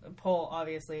pole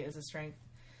obviously is a strength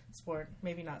sport,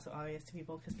 maybe not so obvious to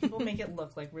people because people make it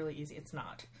look like really easy. It's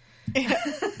not.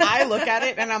 I look at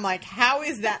it and I'm like, how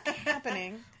is that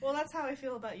happening? Well, that's how I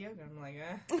feel about yoga. I'm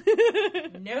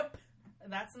like nope,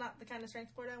 that's not the kind of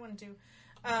strength sport I want to do.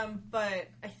 But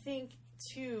I think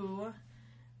too,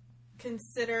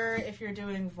 consider if you're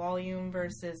doing volume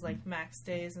versus like max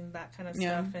days and that kind of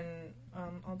stuff, and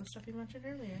all the stuff you mentioned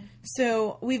earlier.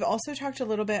 So we've also talked a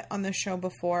little bit on the show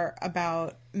before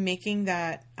about making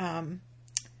that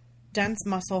dense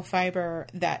muscle fiber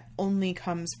that only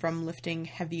comes from lifting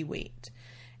heavy weight.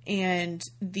 And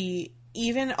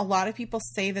even a lot of people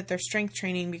say that they're strength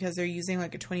training because they're using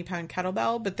like a 20-pound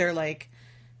kettlebell, but they're like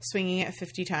swinging it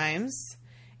 50 times.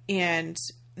 And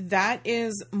that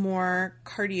is more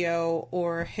cardio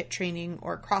or HIIT training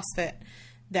or CrossFit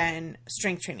than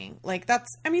strength training. Like that's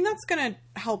going to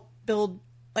help build,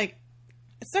 like,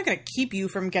 it's not going to keep you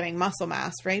from getting muscle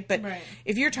mass, right? But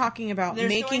if you're talking about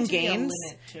making gains,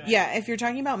 if you're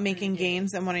talking about making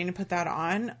gains and wanting to put that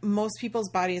on, most people's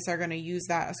bodies are going to use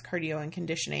that as cardio and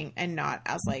conditioning and not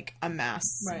as like a mass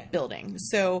building.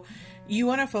 So you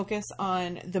want to focus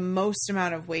on the most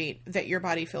amount of weight that your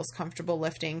body feels comfortable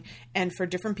lifting. And for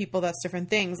different people, that's different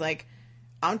things. Like,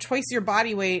 I'm twice your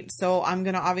body weight, so I'm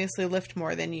going to obviously lift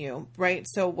more than you, right?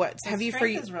 So what's heavy for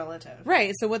you is relative.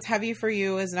 Right. So what's heavy for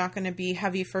you is not going to be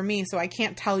heavy for me. So I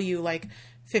can't tell you like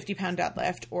 50-pound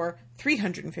deadlift or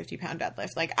 350-pound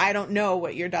deadlift. Like, I don't know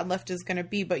what your deadlift is going to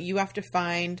be, but you have to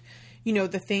find,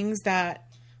 the things that...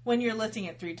 When you're lifting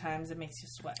it 3 times, it makes you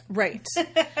sweat. Right.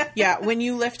 Yeah. When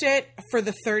you lift it for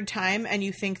the 3rd time and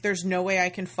you think there's no way I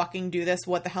can fucking do this.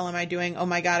 What the hell am I doing? Oh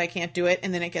my God, I can't do it.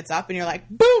 And then it gets up and you're like,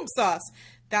 boom, sauce.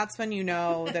 That's when you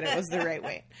know that it was the right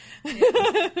weight.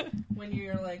 When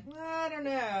you're like, well, I don't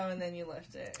know. And then you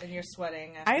lift it and you're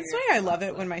sweating. I'd say I love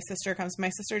it when my sister comes. My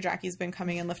sister Jackie's been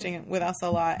coming and lifting with us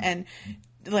a lot. And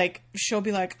like, she'll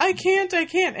be like, I can't.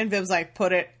 And Viv's like,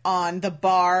 put it on the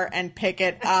bar and pick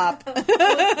it up. What's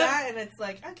that? And it's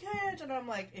like, I can't. And I'm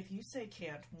like, if you say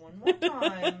can't one more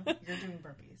time, you're doing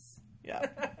burpees. Yeah.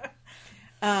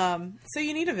 So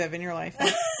you need a Viv in your life.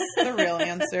 That's the real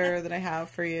answer that I have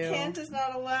for you. Can't is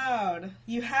not allowed.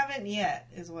 You haven't yet,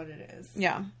 is what it is.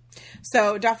 Yeah.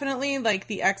 So definitely like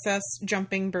the excess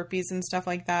jumping burpees and stuff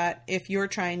like that. If you're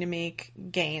trying to make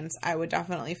gains, I would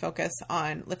definitely focus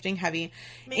on lifting heavy.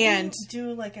 Maybe and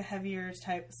do like a heavier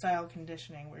type style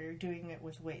conditioning where you're doing it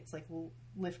with weights, like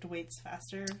lift weights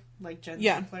faster, like Jen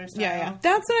Sinclair style. Yeah.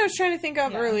 That's what I was trying to think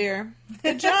of earlier.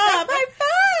 Good job. High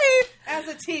five! As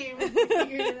a team, we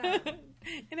figured it out.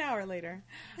 An hour later.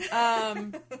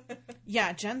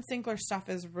 Jen Sinclair stuff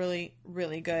is really,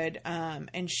 really good.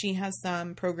 And she has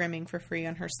some programming for free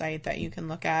on her site that you can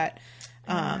look at.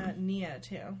 Nia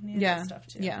too. Nia does stuff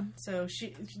too. Yeah. So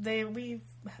we've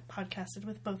podcasted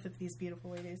with both of these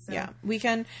beautiful ladies. So. Yeah. We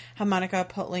can have Monica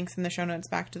put links in the show notes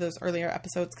back to those earlier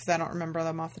episodes because I don't remember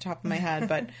them off the top of my head,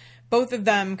 but both of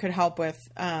them could help with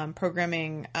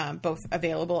programming, both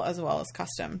available as well as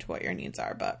custom to what your needs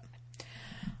are. But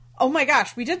oh my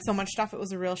gosh, we did so much stuff. It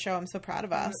was a real show. I'm so proud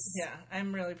of us. Yeah,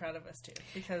 I'm really proud of us too.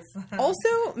 Because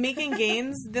also, making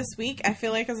gains this week, I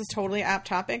feel like is a totally apt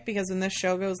topic because when this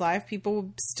show goes live, people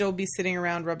will still be sitting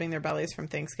around rubbing their bellies from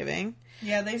Thanksgiving.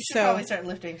 Yeah, they should probably start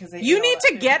lifting because you need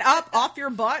to get up off your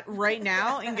butt right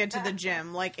now and get to the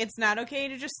gym. Like, it's not okay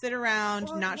to just sit around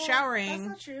not showering. That's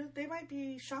not true. They might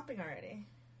be shopping already.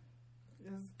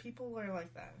 Because people are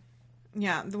like that.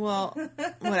 Yeah, well,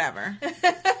 whatever. I'm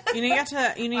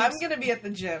gonna be at the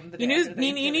gym. You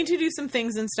need to do some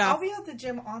things and stuff. I'll be at the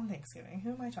gym on Thanksgiving.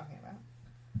 Who am I talking about?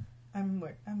 I'm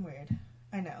weird.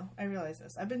 I know. I realize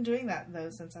this. I've been doing that though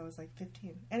since I was like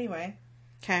 15. Anyway.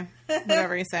 Okay.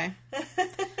 Whatever you say.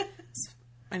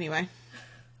 Anyway.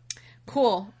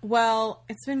 Cool. Well,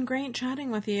 it's been great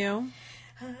chatting with you.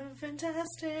 Have a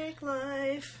fantastic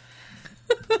life.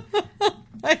 Oh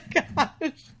my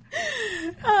gosh.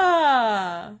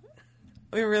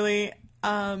 We really,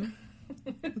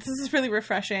 this is really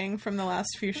refreshing from the last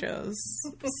few shows.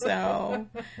 So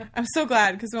I'm so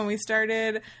glad because when we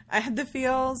started, I had the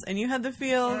feels and you had the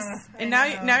feels, and now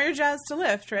you're jazzed to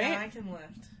lift, right? Now I can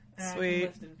lift. Sweet. I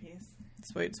can lift in peace.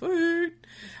 Sweet, sweet.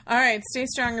 All right, stay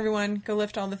strong, everyone. Go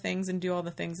lift all the things and do all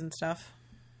the things and stuff.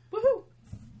 Woohoo!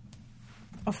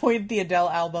 Avoid the Adele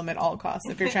album at all costs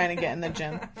if you're trying to get in the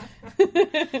gym.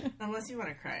 Unless you want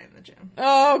to cry in the gym.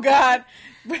 Oh, God.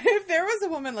 But if there was a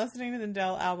woman listening to the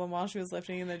Adele album while she was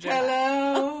lifting in the gym.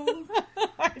 Hello?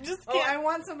 I just can't. I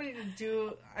want somebody to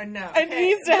do... no. It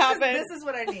needs to happen. This is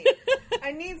what I need.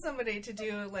 I need somebody to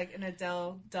do, like, an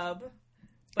Adele dub,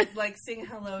 but, like, sing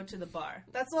hello to the bar.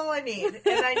 That's all I need. And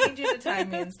I need you to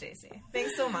time me and Stacey.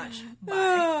 Thanks so much. Bye.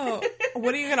 Oh,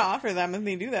 what are you going to offer them if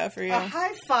they do that for you? A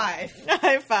high five. A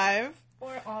high five?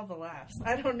 Or all the laughs.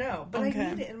 I don't know. But Okay.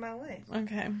 I need it in my life.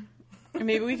 Okay.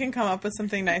 Maybe we can come up with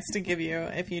something nice to give you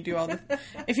if you do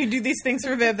if you do these things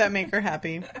for Viv that make her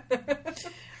happy.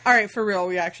 All right, for real,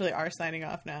 we actually are signing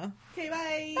off now. Okay,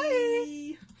 bye.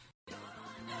 Bye.